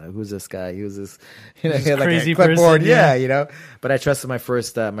of who's this guy? Who's this? He had crazy a clipboard, person, yeah. But I trusted my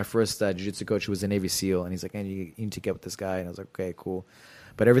first jiu-jitsu coach, who was a Navy SEAL, and he's like, hey, you need to get with this guy, and I was like, okay, cool.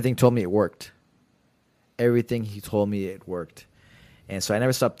 But everything told me it worked. Everything he told me it worked, and so I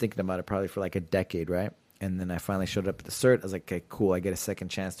never stopped thinking about it, probably for a decade, right? And then I finally showed up at the cert. I was like, okay, cool. I get a second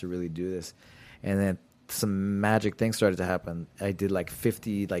chance to really do this. And then some magic things started to happen. I did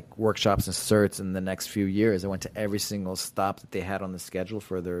 50 workshops and certs in the next few years. I went to every single stop that they had on the schedule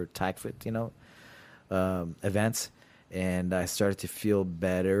for their TACFIT, events. And I started to feel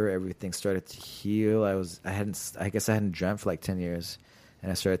better. Everything started to heal. I guess I hadn't dreamt for 10 years.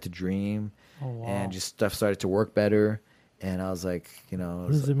 And I started to dream. Oh, wow. And just stuff started to work better. And I was like, What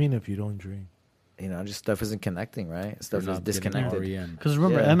does it mean if you don't dream? Just stuff isn't connecting, right? Stuff is disconnected. Because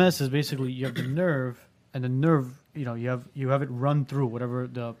remember, Yeah. MS is basically you have the nerve, and the nerve, you have it run through whatever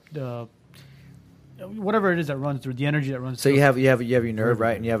whatever it is that runs through, the energy that runs So through. you have your nerve,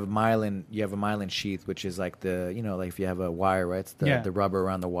 right, and you have a myelin sheath, which is the if you have a wire, right, it's the rubber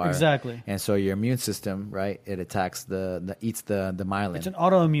around the wire, Exactly. And so your immune system, right, it attacks eats the myelin. It's an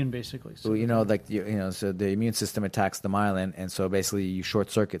autoimmune, basically. So so the immune system attacks the myelin, and so basically you short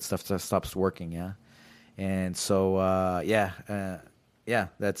circuit, stuff stops working, yeah. And so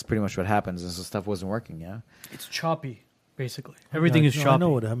that's pretty much what happens. And so stuff wasn't working, yeah. It's choppy, basically. Everything is choppy. I know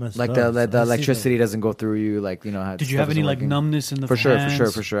what MS Like does. the I see electricity doesn't go through you, how Did you stuff have any isn't working. numbness in the For sure.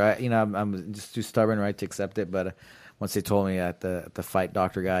 I'm just too stubborn, right, to accept it. But once they told me at the fight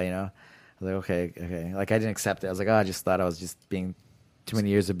doctor guy, I was like, okay. I didn't accept it. I was like, I just thought I was just being too many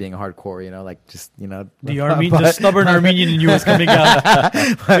years of being hardcore, the stubborn Armenian in you was coming out.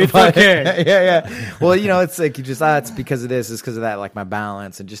 It's okay. Yeah. Well, it's you just it's because of this, it's because of that, my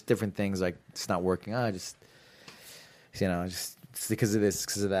balance and just different things, it's not working. Just it's because of this,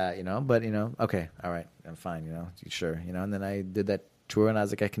 because of that, But okay, all right, I'm fine, sure, And then I did that tour, and I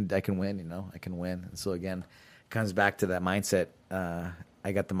was like, I can win, I can win. And so again, it comes back to that mindset.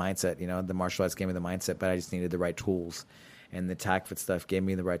 I got the mindset, the martial arts gave me the mindset, but I just needed the right tools, and the TACFIT stuff gave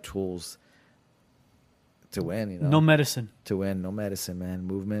me the right tools to win. No medicine. To win, no medicine, man.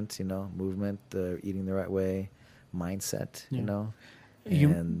 Movement, movement, eating the right way, mindset,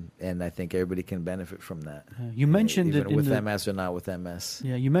 and I think everybody can benefit from that. You mentioned even it with MS or not with MS.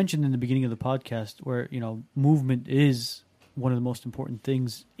 Yeah, you mentioned in the beginning of the podcast where movement is one of the most important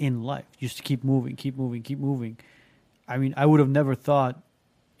things in life. Just to keep moving, keep moving, keep moving. I mean, I would have never thought,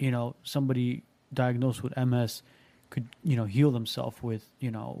 somebody diagnosed with MS could heal themselves with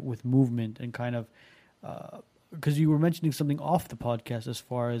with movement and kind of because you were mentioning something off the podcast as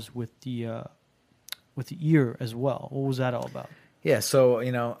far as with the ear as well. What was that all about? Yeah, so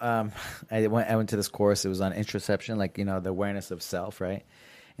I went to this course. It was on interoception, the awareness of self, right?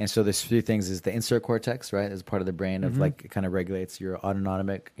 And so there's 3 things: is the insert cortex, right, as part of the brain of it kind of regulates your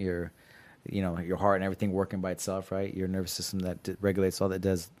autonomic, your heart and everything working by itself, right? Your nervous system that regulates all that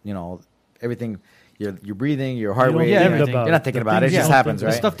does, everything. You're breathing, your heart You don't rate. think Everything. about You're not it. thinking The about it. It things you just don't happens, think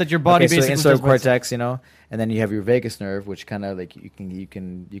right? The stuff that your body So basically insular does by itself. cortex, and then you have your vagus nerve, which kind of like you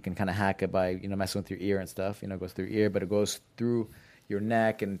can kind of hack it by messing with your ear and stuff. It goes through your ear, but it goes through your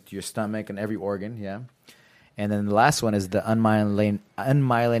neck and your stomach and every organ. Yeah. And then the last one is the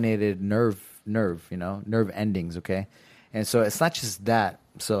unmyelinated nerve endings. Okay. And so it's not just that.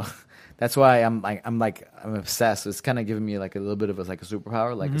 So that's why I'm obsessed. It's kind of giving me like a little bit of a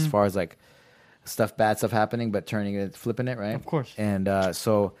superpower, like as far as like bad stuff happening, but flipping it, right? Of course. And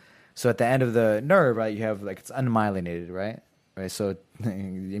so at the end of the nerve, right, you have like it's unmyelinated, right? So the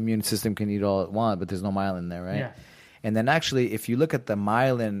immune system can eat all it wants, but there's no myelin there, right? Yeah. And then actually, if you look at the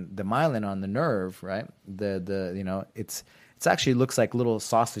myelin on the nerve, right, it's actually looks like little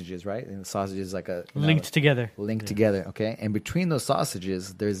sausages, right? And the sausage is like a Linked together. together, okay? And between those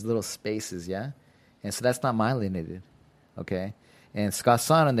sausages, there's little spaces, yeah? And so that's not myelinated, okay? And Scott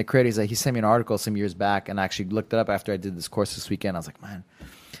Son, the creator, he sent me an article some years back, and I actually looked it up after I did this course this weekend. I was like, man,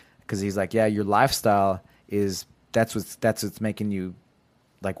 because he's like, yeah, your lifestyle that's what's making you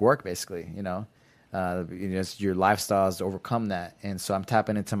like work, basically, your lifestyle is to overcome that. And so I'm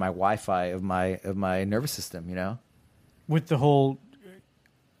tapping into my Wi-Fi of my nervous system, With the whole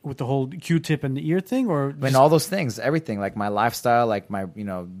Q-tip and the ear thing, or And all those things, everything, like my lifestyle, like my,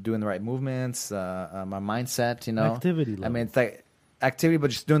 doing the right movements, my mindset, Activity I level. mean, it's like activity, but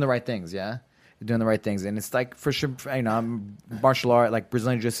just doing the right things, yeah? You're doing the right things. And it's like, for sure, I'm martial art, like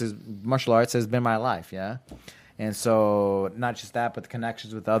Brazilian Jiu-Jitsu, martial arts has been my life, yeah? And so not just that, but the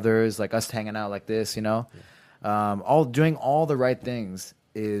connections with others, like us hanging out like this, doing all the right things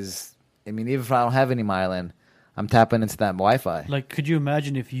is, even if I don't have any myelin, I'm tapping into that Wi-Fi. like, could you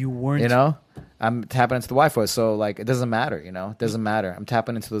imagine if you weren't? I'm tapping into the Wi-Fi, so like it doesn't matter, it doesn't matter. I'm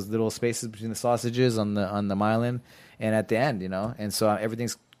tapping into those little spaces between the sausages on the myelin, and at the end, and so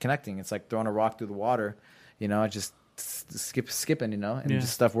everything's connecting. It's like throwing a rock through the water, just skipping, and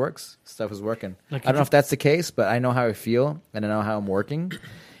just stuff works. Stuff is working. Like, I don't know if that's the case, but I know how I feel, and I know how I'm working,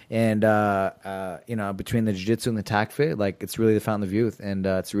 and between the jiu-jitsu and the tac fit, like it's really the fountain of youth, and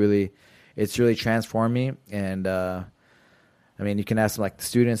it's really transformed me. And you can ask like the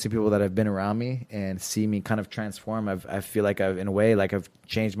students and people that have been around me and see me kind of transform. I feel like I've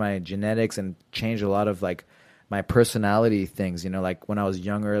changed my genetics and changed a lot of like my personality things. Like when I was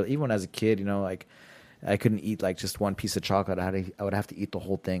younger, even when I was a kid, like I couldn't eat like just one piece of chocolate. I would have to eat the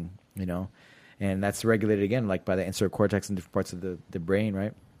whole thing, and that's regulated again like by the insular cortex and different parts of the brain,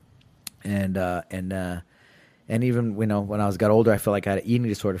 right? And even when I got older, I felt like I had an eating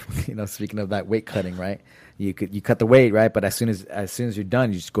disorder. Speaking of that weight cutting, right? You cut the weight, right? But as soon as you're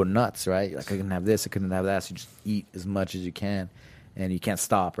done, you just go nuts, right? You're like, I couldn't have this, I couldn't have that. So you just eat as much as you can, and you can't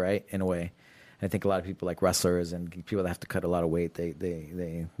stop, right? In a way. I think a lot of people like wrestlers and people that have to cut a lot of weight, they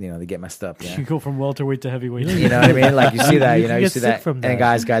get messed up. Yeah? You go from welterweight to heavyweight. You know what I mean? Like you see that, You can you get see sick that, from and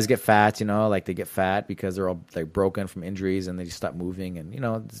that. guys get fat, like they get fat because they're all like broken from injuries and they just stop moving, and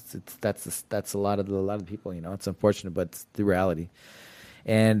that's a lot of the people, it's unfortunate, but it's the reality,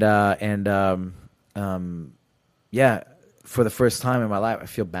 and for the first time in my life, I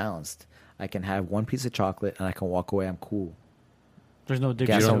feel balanced. I can have one piece of chocolate and I can walk away. I'm cool. There's no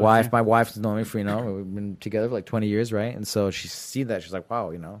addiction. Got to some it, wife. yeah. My wife's known me for, we've been together for like 20 years, right? And so she see that. She's like, wow,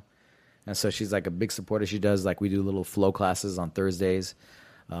 And so she's like a big supporter. She does like, we do little flow classes on Thursdays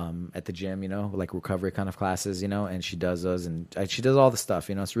at the gym, like recovery kind of classes, and she does those. And she does all the stuff,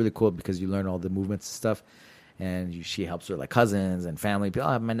 It's really cool because you learn all the movements and stuff. And she helps her like cousins and family.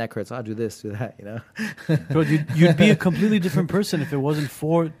 Oh, my neck hurts. I'll do this, do that, Bro, you'd be a completely different person if it wasn't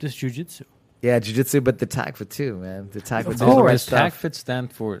for this jiu-jitsu. Yeah, jiu-jitsu, but the tac fit too, man. The tac fit. Of all the right course, TAC stuff. fit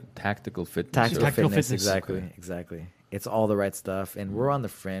stand for tactical fitness. Tactical Tactical fitness, fitness. exactly, Okay. exactly. It's all the right stuff, and we're on the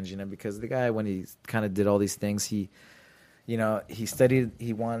fringe, because the guy, when he kind of did all these things, he studied,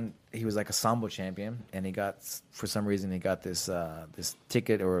 he was like a sambo champion, and he got, for some reason, he got this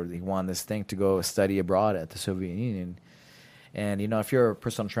ticket, or he won this thing to go study abroad at the Soviet Union. And, if you're a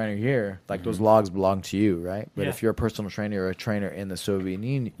personal trainer here, like those logs belong to you, right? But Yeah. if you're a personal trainer or a trainer in the Soviet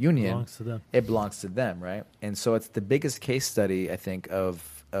Union, Belongs to them. it belongs to them, right? And so it's the biggest case study, I think,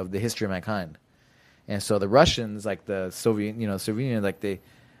 of the history of mankind. And so the Russians, like the Soviet Union, like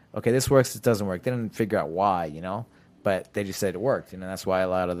this works, it doesn't work. They didn't figure out why, but they just said it worked. That's why a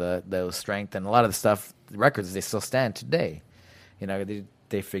lot of the strength and a lot of the stuff, the records, they still stand today. They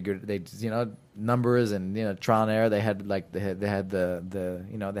figured numbers and trial and error. They had like they had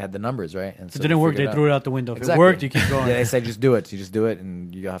the numbers, right? And If it didn't work, they threw it out the window. If it worked, you keep going. Yeah, they say just do it. You just do it,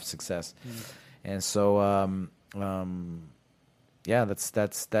 and you have success. And so,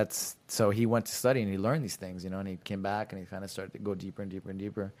 that's so he went to study and he learned these things, and he came back and he kind of started to go deeper and deeper and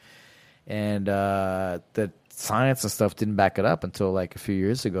deeper. and the science and stuff didn't back it up until like a few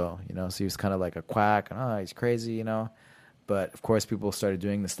years ago. So he was kind of like a quack, and he's crazy. But of course, people started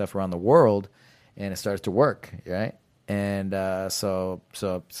doing this stuff around the world, and it started to work, right? And so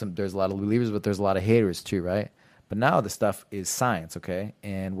there's a lot of believers, but there's a lot of haters too, right? But now the stuff is science, okay?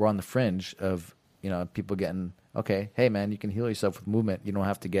 And we're on the fringe of, people getting, okay, hey, man, you can heal yourself with movement. You don't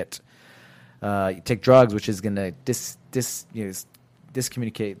have to you take drugs, which is going to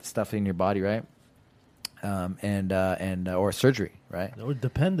discommunicate the stuff in your body, right? Or surgery, right? Or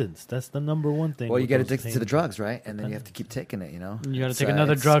dependence. That's the number one thing. Well, you with get those addicted to the pain drugs, right? And then you have to keep taking it, You got to take So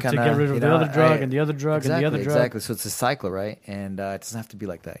another it's drug to kinda, get rid of the other drug and the other drug and the other drug. Exactly. So it's a cycle, right? And it doesn't have to be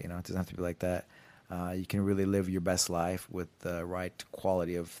like that, It doesn't have to be like that. You can really live your best life with the right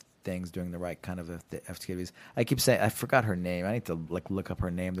quality of things, doing the right kind of activities. I keep saying, I forgot her name. I need to look up her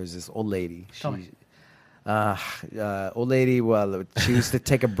name. There's this old lady. Old lady. Well, she used to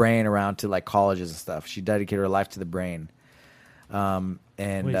take a brain around to like colleges and stuff. She dedicated her life to the brain.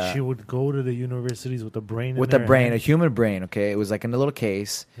 She would go to the universities with the brain. With in the her brain, hand, a human brain. Okay, it was like in a little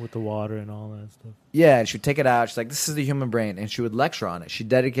case. with the water and all that stuff. Yeah, and she would take it out. She's like, "This is the human brain," and she would lecture on it. She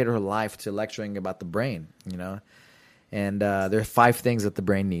dedicated her life to lecturing about the brain. And there are 5 things that the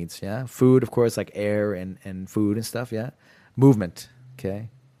brain needs. Yeah, food, of course, like air and food and stuff. Yeah, movement. Okay,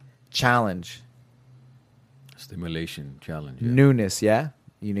 challenge. Stimulation, challenge. Yeah. Newness, yeah?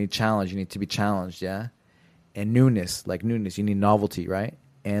 You need challenge. You need to be challenged, yeah? And newness, you need novelty, right?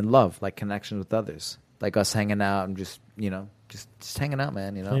 And love, like connection with others. Like us hanging out and just hanging out,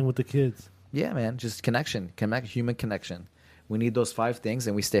 man, Playing with the kids. Yeah, man, just connection, human connection. We need those 5 things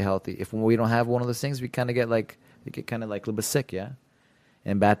and we stay healthy. If we don't have one of those things, we get a little bit sick, yeah?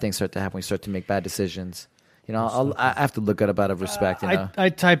 And bad things start to happen. We start to make bad decisions. I have to look at it out of respect. I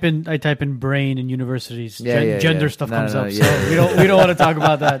type in brain in universities. Yeah, gender stuff comes up. Yeah. So we don't want to talk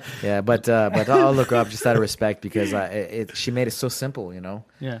about that. Yeah, but I'll look her up just out of respect because she made it so simple,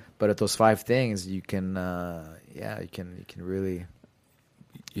 Yeah. But at those 5 things, you can really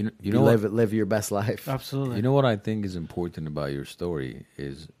live your best life. Absolutely. You know what I think is important about your story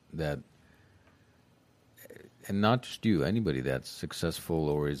is that, and not just you, anybody that's successful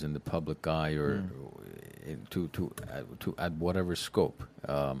or is in the public eye or to at whatever scope,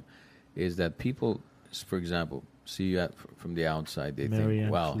 is that people, for example, see you from the outside, they Marianne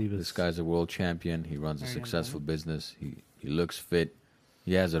think, wow, Cleavis. This guy's a world champion. He runs a successful business. He looks fit.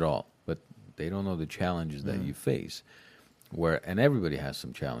 He has it all. But they don't know the challenges that you face. And everybody has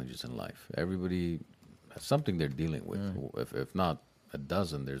some challenges in life. Everybody has something they're dealing with. If not a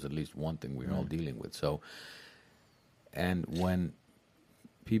dozen, there's at least one thing we're all dealing with. So, and when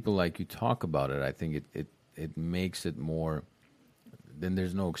people like you talk about it, I think it makes it more. Then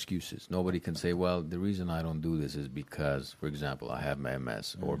there's no excuses. Nobody can say, well, the reason I don't do this is because, for example, I have my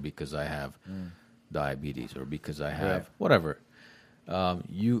MS, or because I have diabetes, or because I have whatever.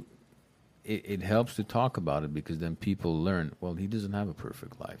 It helps to talk about it because then people learn, well, he doesn't have a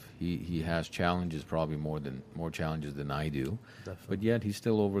perfect life. He has challenges, probably more challenges than I do. Definitely. But yet he's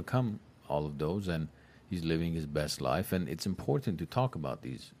still overcome all of those, and he's living his best life. And it's important to talk about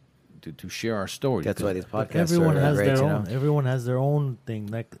these, to share our stories. That's why these podcasts Everyone are has great, their own. Everyone has their own thing.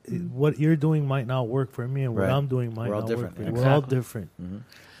 Like what you're doing might not work for me, and what Right. I'm doing might We're all not different. work for you. Exactly. We're all different.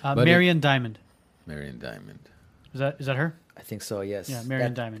 But Marianne Diamond. Marianne Diamond. Is that her? I think so, yes. Yeah,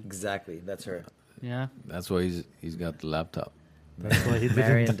 Marianne Diamond. Exactly, that's her. Yeah. That's why he's got the laptop. That's why he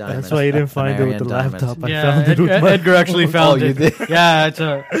Marianne didn't. Diamond. That's why he didn't find it with the Marianne Diamond. laptop. I Yeah, found it with my Edgar actually found Oh, you it. did?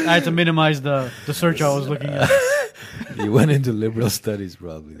 Yeah, I had to minimize the search I was looking at. You went into liberal studies,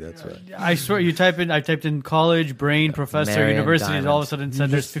 probably. That's why. I swear, I typed in college, brain, professor, Marianne university, and all of a Diamond. sudden it said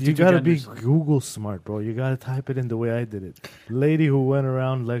there's 52 You gotta genders. be Google smart, bro. You gotta type it in the way I did it. Lady who went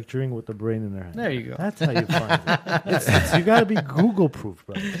around lecturing with the brain in her hand. There you go. That's how you find it. You gotta be Google proof,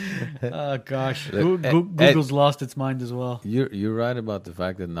 bro. Oh gosh, Look, Google's lost its mind as well. You're right about the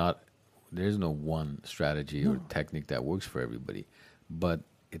fact that there's no one strategy or technique that works for everybody, but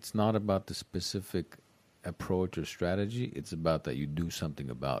it's not about the specific approach or strategy. It's about that you do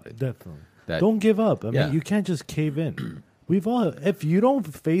something about it. Definitely. That Don't give up. I Yeah. mean, you can't just cave in. If you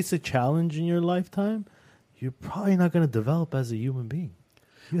don't face a challenge in your lifetime, you're probably not going to develop as a human being.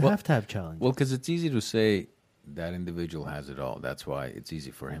 You Well- have to have challenges. Well, because it's easy to say that individual has it all. That's why it's easy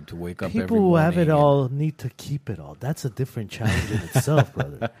for him to wake up People every who morning. have it and- all need to keep it all. That's a different challenge in itself,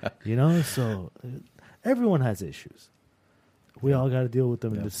 brother. So everyone has issues. We all got to deal with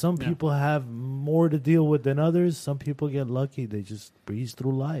them. Yeah. Some Yeah. people have more to deal with than others. Some people get lucky. They just breeze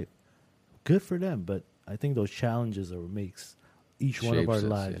through life. Good for them. But I think those challenges are what makes each one of our Shapes us,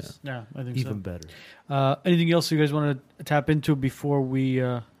 lives Yeah, I think even so. better. Anything else you guys want to tap into before we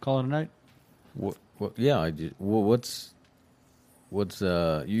call it a night? Yeah, what's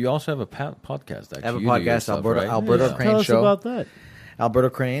you also have a podcast, actually. I have a You do podcast, yourself, Alberto- right? Alberto Yeah. Crane Tell us Show. about that. Alberto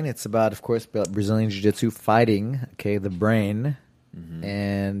Crane. It's about, of course, Brazilian Jiu-Jitsu, fighting, okay, the brain,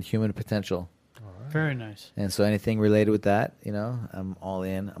 and human potential. Very nice. And so anything related with that, I'm all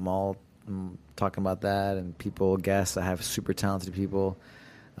in. I'm talking about that, and guests. I have super talented people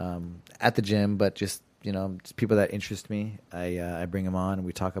at the gym, but just people that interest me. I bring them on, and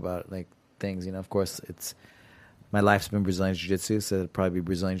we talk about like things. Of course, my life's been Brazilian Jiu-Jitsu, so it'll probably be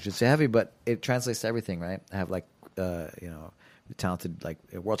Brazilian Jiu-Jitsu heavy, but it translates to everything, right? I have talented like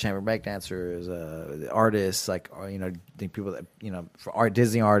world champion breakdancers, artists, like the people that for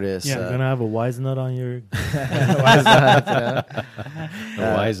Disney artists. Yeah, You're gonna have a wise nut on your. A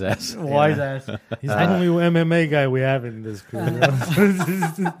wise ass. Wise ass. He's the only MMA guy we have in this crew.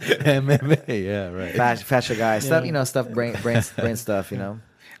 MMA, yeah, right. fascia guy, stuff, brain stuff, And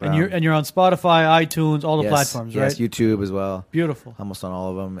you're on Spotify, iTunes, all the platforms, right? Yes, YouTube as well. Beautiful. Almost on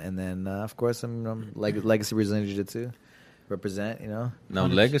all of them, and then of course I'm Legacy Brazilian Jiu-Jitsu, represent. Now,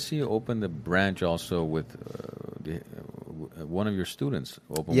 Legacy opened a branch also with one of your students.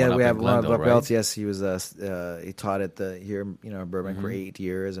 Opened Yeah, one we up have in one of Glendale, our right? belts. Yes, he was. He taught at here, in Burbank for 8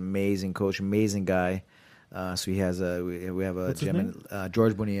 years. Amazing coach, amazing guy. So he has we have a What's his gym in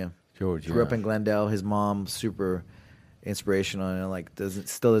George Bonilla. George, Grew up in Glendale. His mom super inspirational.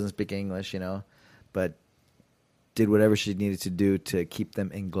 Still doesn't speak English, but did whatever she needed to do to keep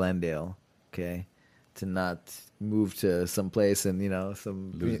them in Glendale. Okay, to not move to some place and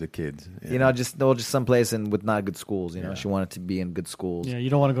lose the kids. Yeah. just some place and with not good schools. Yeah. She wanted to be in good schools. Yeah, you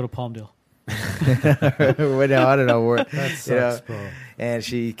don't want to go to Palmdale. Well, I don't know where. That sucks, bro. And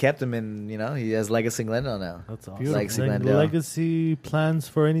she kept him in. He has Legacy Glendale now. That's awesome. Beautiful. Legacy Like, Glendale. legacy plans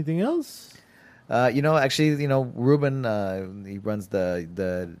for anything else? Actually, Ruben, he runs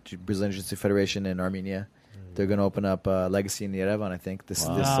the Brazilian Jiu-Jitsu Federation in Armenia. They're going to open up Legacy in Yerevan, I think, this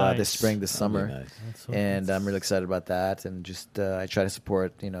Nice. spring, this summer. That'd be nice. That's so And nice. I'm really excited about that. And just I try to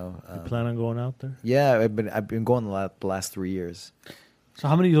support. You plan on going out there? Yeah, I've been going the last 3 years. So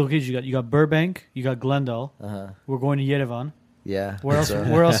how many locations you got? You got Burbank, you got Glendale. We're going to Yerevan. Yeah. Where else? So-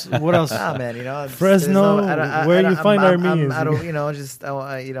 Where else? What else? Ah, man, it's- Fresno, there's no- where you find I'm- Armenians. I don't,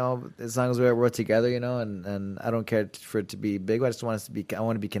 as long as we're together, and I don't care for it to be big. I just want us to be. I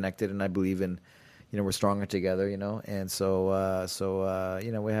want to be connected, and I believe in, we're stronger together, and so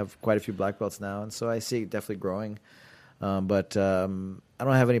we have quite a few black belts now, and so I see it definitely growing. But I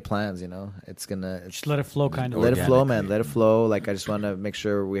don't have any plans. It's gonna Just let it flow, kind of. let it flow, man. Organically. Let it flow. Like I just want to make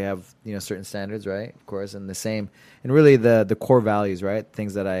sure we have certain standards, right? Of course, and the same, and really the core values, right?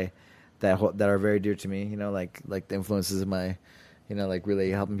 Things that are very dear to me. Like the influences of my, like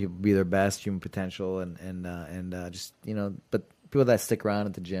really helping people be their best human potential, and just but people that stick around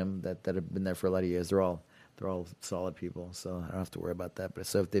at the gym that have been there for a lot of years, they're all solid people. So I don't have to worry about that. But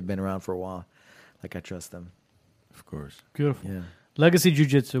so if they've been around for a while, like I trust them. Of course. Beautiful. Yeah. Legacy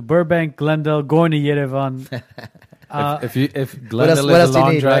Jiu-Jitsu, Burbank, Glendale, going to Yerevan. If what Glendale else is do a you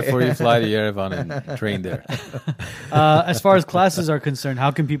long need, drive right? for you, fly to Yerevan and train there. As far as classes are concerned,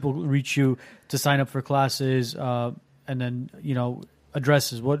 how can people reach you to sign up for classes? And then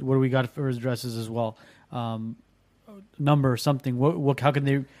addresses. What do we got for addresses as well? Number something. What? How can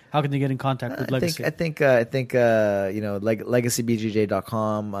they get in contact with Legacy? I think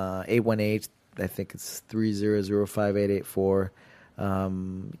legacybjj.com 818. I think it's 3005884. You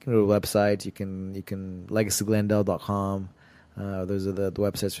can go to the website. You can legacyglendale.com. Those are the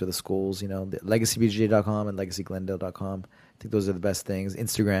websites for the schools. Legacybjj.com and legacyglendale.com. I think those are the best things.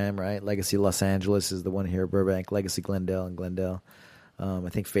 Instagram, right? Legacy Los Angeles is the one here. Burbank, Legacy Glendale, and Glendale. I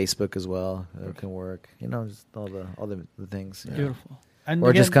think Facebook as well can work. Just all the things. Beautiful. And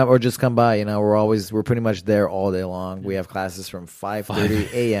Or again, just come by. We're pretty much there all day long. We have classes from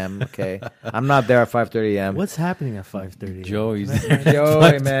 5:30 a.m. Okay, I'm not there at 5:30 a.m. What's happening at 5:30?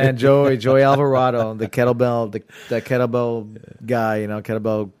 Joey's Joey Alvarado, the kettlebell guy,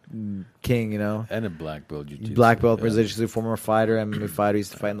 kettlebell king, and a black belt jiu-jitsu. black belt, Yeah. Brazilian former fighter, MMA fighter. He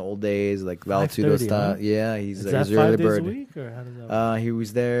used to fight in the old days, like Valtudo 5:30, style. huh? Yeah, he's Is he's that an 5 early days bird. a week, or how does that work? He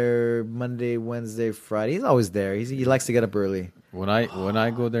was there Monday, Wednesday, Friday. He's always there. He likes to get up early. When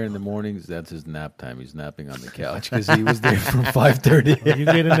I go there in the mornings, that's his nap time. He's napping on the couch because he was there from 5:30. You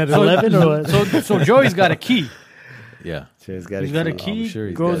get in at 11 or what? so Joey's got a key. Yeah. So he's got He's got a I'm key. sure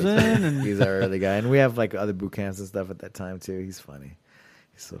he's Goes got in and He's our early guy, and we have like other boot camps and stuff at that time too. He's funny.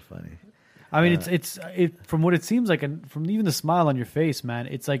 He's so funny. I mean, it's from what it seems like, and from even the smile on your face, man.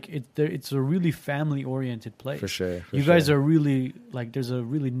 It's like it's a really family oriented place. For sure. You guys are really like. There's a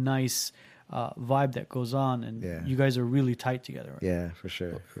really nice vibe that goes on, and Yeah. you guys are really tight together. Right? Yeah, for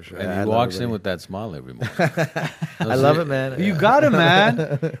sure. For sure. And I he love walks in everybody. with that smile every morning. I love it, man. You got it,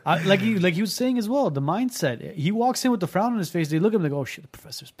 man. Like he was saying as well, the mindset. He walks in with the frown on his face. They look at him like, "Oh shit, the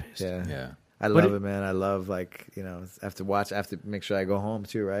professor's pissed." Yeah. Yeah. I But love it, man. I love, like, you know, I have to watch. I have to make sure I go home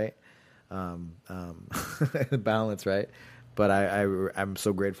too, right? Balance, right? But I'm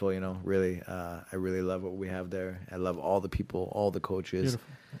so grateful, you know. Really, I really love what we have there. I love all the people, all the coaches. Beautiful.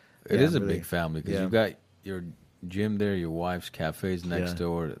 It Yeah, is a really. big family because Yeah. you got your gym there, your wife's cafes next Yeah.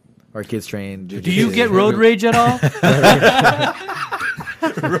 door. Our kids train. Do you get road rage at all?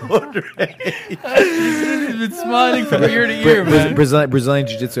 He's been smiling from ear to ear, man. Brazilian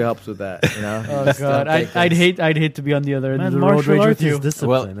Jiu-Jitsu helps with that, you know. Oh god, I'd hate to be on the other end Man, of the road martial rage arts with you. is discipline,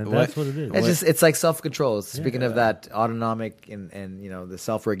 Well, and what- that's what it is. It's like self-control. Speaking of that autonomic and you know, the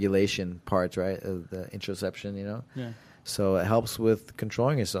self-regulation part, right? Of the interoception, you know. Yeah. So it helps with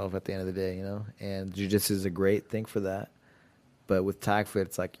controlling yourself at the end of the day, you know. And jiu-jitsu is a great thing for that. But with TagFit,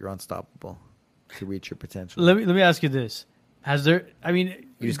 it's like you're unstoppable to reach your potential. Let me ask you this: Has there? I mean,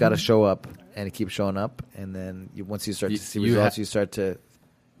 You just got to show up and keep showing up, and then once you start to see you results, ha- you start to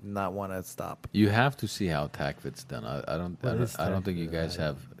not want to stop. You have to see how TACFIT's done. I don't think you TACFIT? guys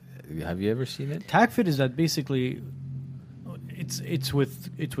have. Have you ever seen it? TagFit is that basically it's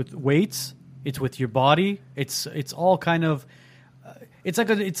with weights, it's with your body, it's all kind of it's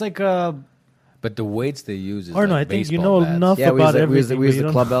like a But the weights they use is Or no, like I think you baseball know bats. enough Yeah, we use about the, everything. we use but you the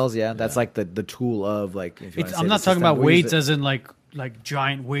don't- club bells. Yeah, that's like the tool of, like. If you it's, wanna I'm say not the talking system, about we use weights it. as in like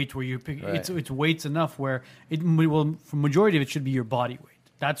giant weight where you pick. Right. It's weights enough where for majority of it should be your body weight.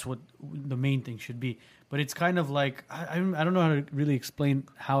 That's what the main thing should be. But it's kind of like I don't know how to really explain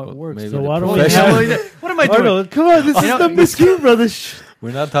how it works. maybe So the why don't we professional- have? What am I doing? Arnold, come on, this You is know, the Mesquite Brothers.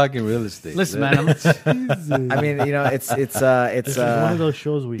 We're not talking real estate. Listen, man. I mean, you know, it's This is one of those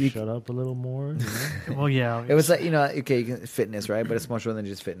shows we you- shut up a little more. You know? Well, yeah. It was like, you know, okay, you can, fitness, right? But it's much more than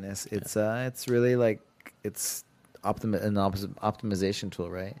just fitness. It's really like it's optimization tool,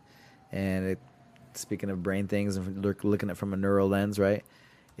 right? And speaking of brain things and looking at it from a neural lens, right?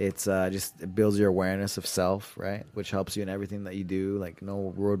 It's it builds your awareness of self, right? Which helps you in everything that you do. Like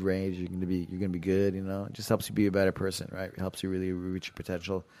no road rage, you're gonna be good. You know, it just helps you be a better person, right? It helps you really reach your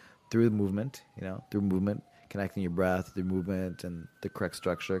potential through the movement. You know, through movement, connecting your breath, through movement, and the correct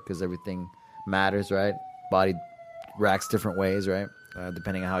structure, because everything matters, right? Body reacts different ways, right?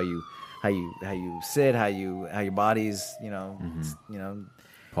 Depending on how you sit, how your body's, you know,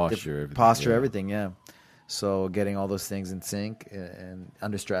 Posture, posture, yeah. everything, yeah. So getting all those things in sync and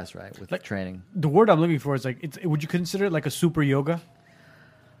under stress, right, with Like- training. The word I'm looking for is would you consider it like a super yoga?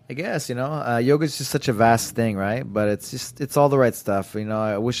 I guess, you know, yoga is just such a vast thing, right? But it's all the right stuff. You know,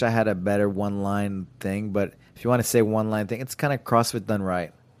 I wish I had a better one-line thing, but if you want to say one-line thing, it's kind of CrossFit done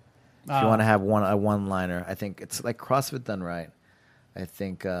right. If you want to have a one-liner, I think it's like CrossFit done right. I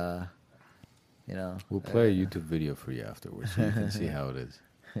think, you know. We'll play a YouTube video for you afterwards so you can see how it is.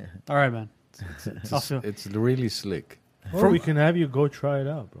 All right, man. It's really slick. Or we can have you go try it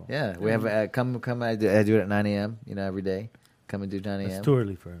out, bro. Yeah, we have come. I do it at 9 a.m. You know, every day. Come and do 9 It's a.m. too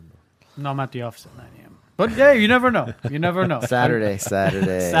early for him, bro. No, I'm at the office at 9 a.m. But yeah, you never know. You never know. Saturday.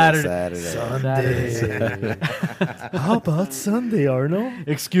 Saturday. How about Sunday, Arnold?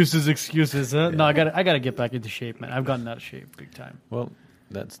 Excuses, huh? No, I gotta get back into shape, man. I've gotten out of shape big time. Well,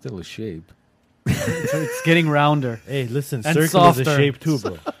 that's still a shape. So it's getting rounder. Hey, listen, And circle is softer. a shape too,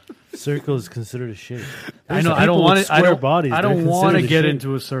 bro. Circle is considered a shape. I There's know. I people don't want with to. I square don't. bodies, I they're don't want to considered a get shape.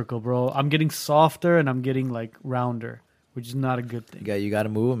 into a circle, bro. I'm getting softer and I'm getting like rounder, which is not a good thing. You got to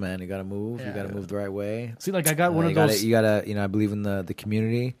move, man. You got to move. Yeah. You got to move the right way. See, like I got one of you those. gotta, you know, I believe in the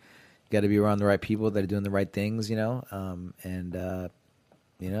community. You got to be around the right people that are doing the right things, you know, and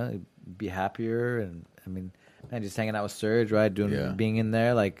you know, be happier. And I mean, man, just hanging out with Serge, right? Being in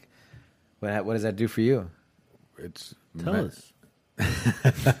there, like, what does that do for you? It's Tell us.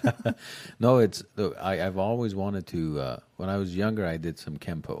 No, it's look, I've always wanted to. When I was younger, I did some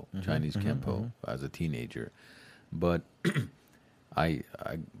kempo, Chinese kempo, as a teenager, but I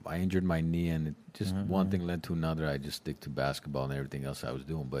injured my knee, and it just one thing led to another. I just stick to basketball and everything else I was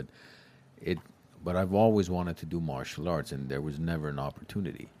doing, but I've always wanted to do martial arts, and there was never an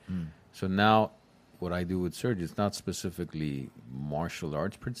opportunity. So now, what I do with Serge, it's not specifically martial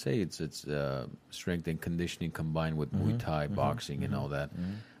arts per se. It's strength and conditioning combined with Muay Thai, boxing, and all that.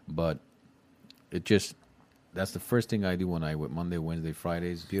 But that's the first thing I do when I went Monday, Wednesday,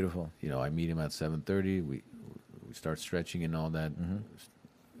 Fridays. Beautiful. You know, I meet him at 7:30. We start stretching and all that.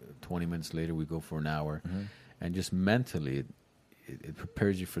 20 minutes later, we go for an hour. And just mentally, it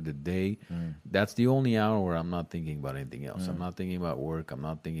prepares you for the day. That's the only hour where I'm not thinking about anything else. I'm not thinking about work. I'm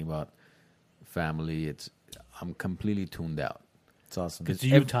not thinking about family. I'm completely tuned out. It's awesome. It's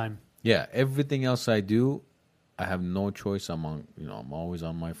you time. Yeah, everything else I do, I have no choice. I'm always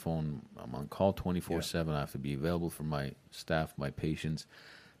on my phone. I'm on call 24/7. I have to be available for my staff, my patients.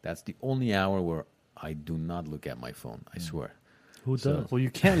 That's the only hour where I do not look at my phone. I swear. Who does? Well,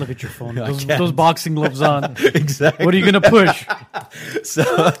 you can't look at your phone. I Those, can't. those boxing gloves on. Exactly. What are you gonna push?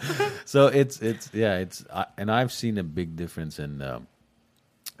 So and I've seen a big difference in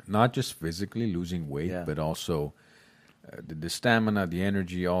not just physically losing weight, but also the stamina, the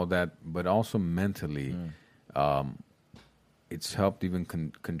energy, all that, but also mentally. It's helped even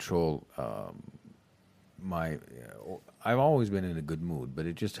control my. I've always been in a good mood, but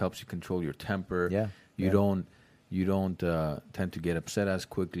it just helps you control your temper. Yeah. You don't tend to get upset as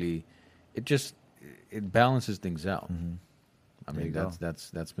quickly. It balances things out. I mean,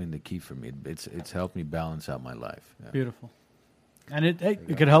 that's been the key for me. It's helped me balance out my life. Yeah. Beautiful. And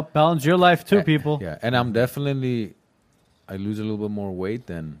it could help balance your life too, people. Yeah, and I'm definitely. I lose a little bit more weight,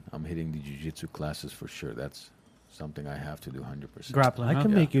 then I'm hitting the jiu-jitsu classes for sure. That's something I have to do 100%. Grappling. I huh?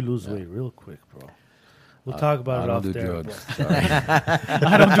 can make you lose weight real quick, bro. We'll talk about it off do there. drugs. Bro. Sorry.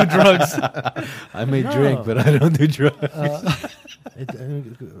 I don't do drugs. I may No. drink, but I don't do drugs.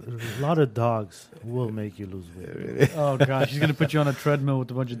 A lot of dogs will make you lose weight. Oh gosh, he's gonna put you on a treadmill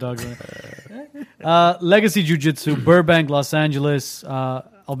with a bunch of dogs. Legacy Jiu-Jitsu, Burbank, Los Angeles.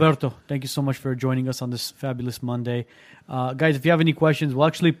 Alberto, thank you so much for joining us on this fabulous Monday. Guys, if you have any questions, we'll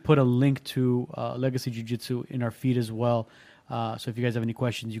actually put a link to Legacy Jiu-Jitsu in our feed as well. So if you guys have any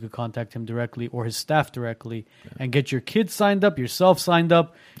questions, you could contact him directly or his staff directly and get your kids signed up, yourself signed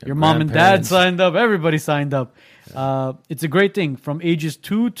up, your mom and dad grandparents. signed up, everybody signed up. It's a great thing from ages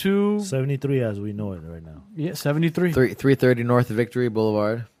 2 to 73 as we know it right now. 73. 330 North Victory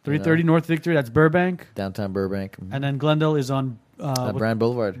Boulevard. 330 North Victory, that's Burbank. Downtown Burbank. And then Glendale is on Brand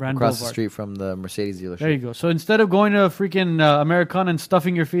Boulevard. Brand across the Boulevard. street from the Mercedes dealership. There you go. So instead of going to a freaking Americana and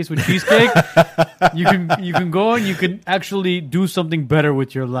stuffing your face with cheesecake, you can go and you can actually do something better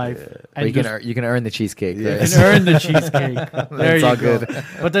with your life. And You can earn the cheesecake. you Right? can earn the cheesecake. There you all go. good.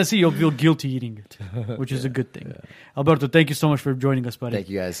 But then see, you'll feel guilty eating it, which is a good thing. Alberto, thank you so much for joining us, buddy. Thank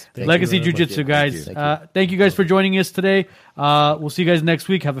you guys. Thank Legacy you very much. Jiu-Jitsu, guys. Thank you. Thank you guys for joining us today. We'll see you guys next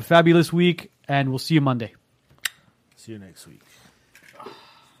week. Have a fabulous week, and we'll see you Monday. See you next week.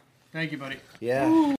 Thank you, buddy. Yeah.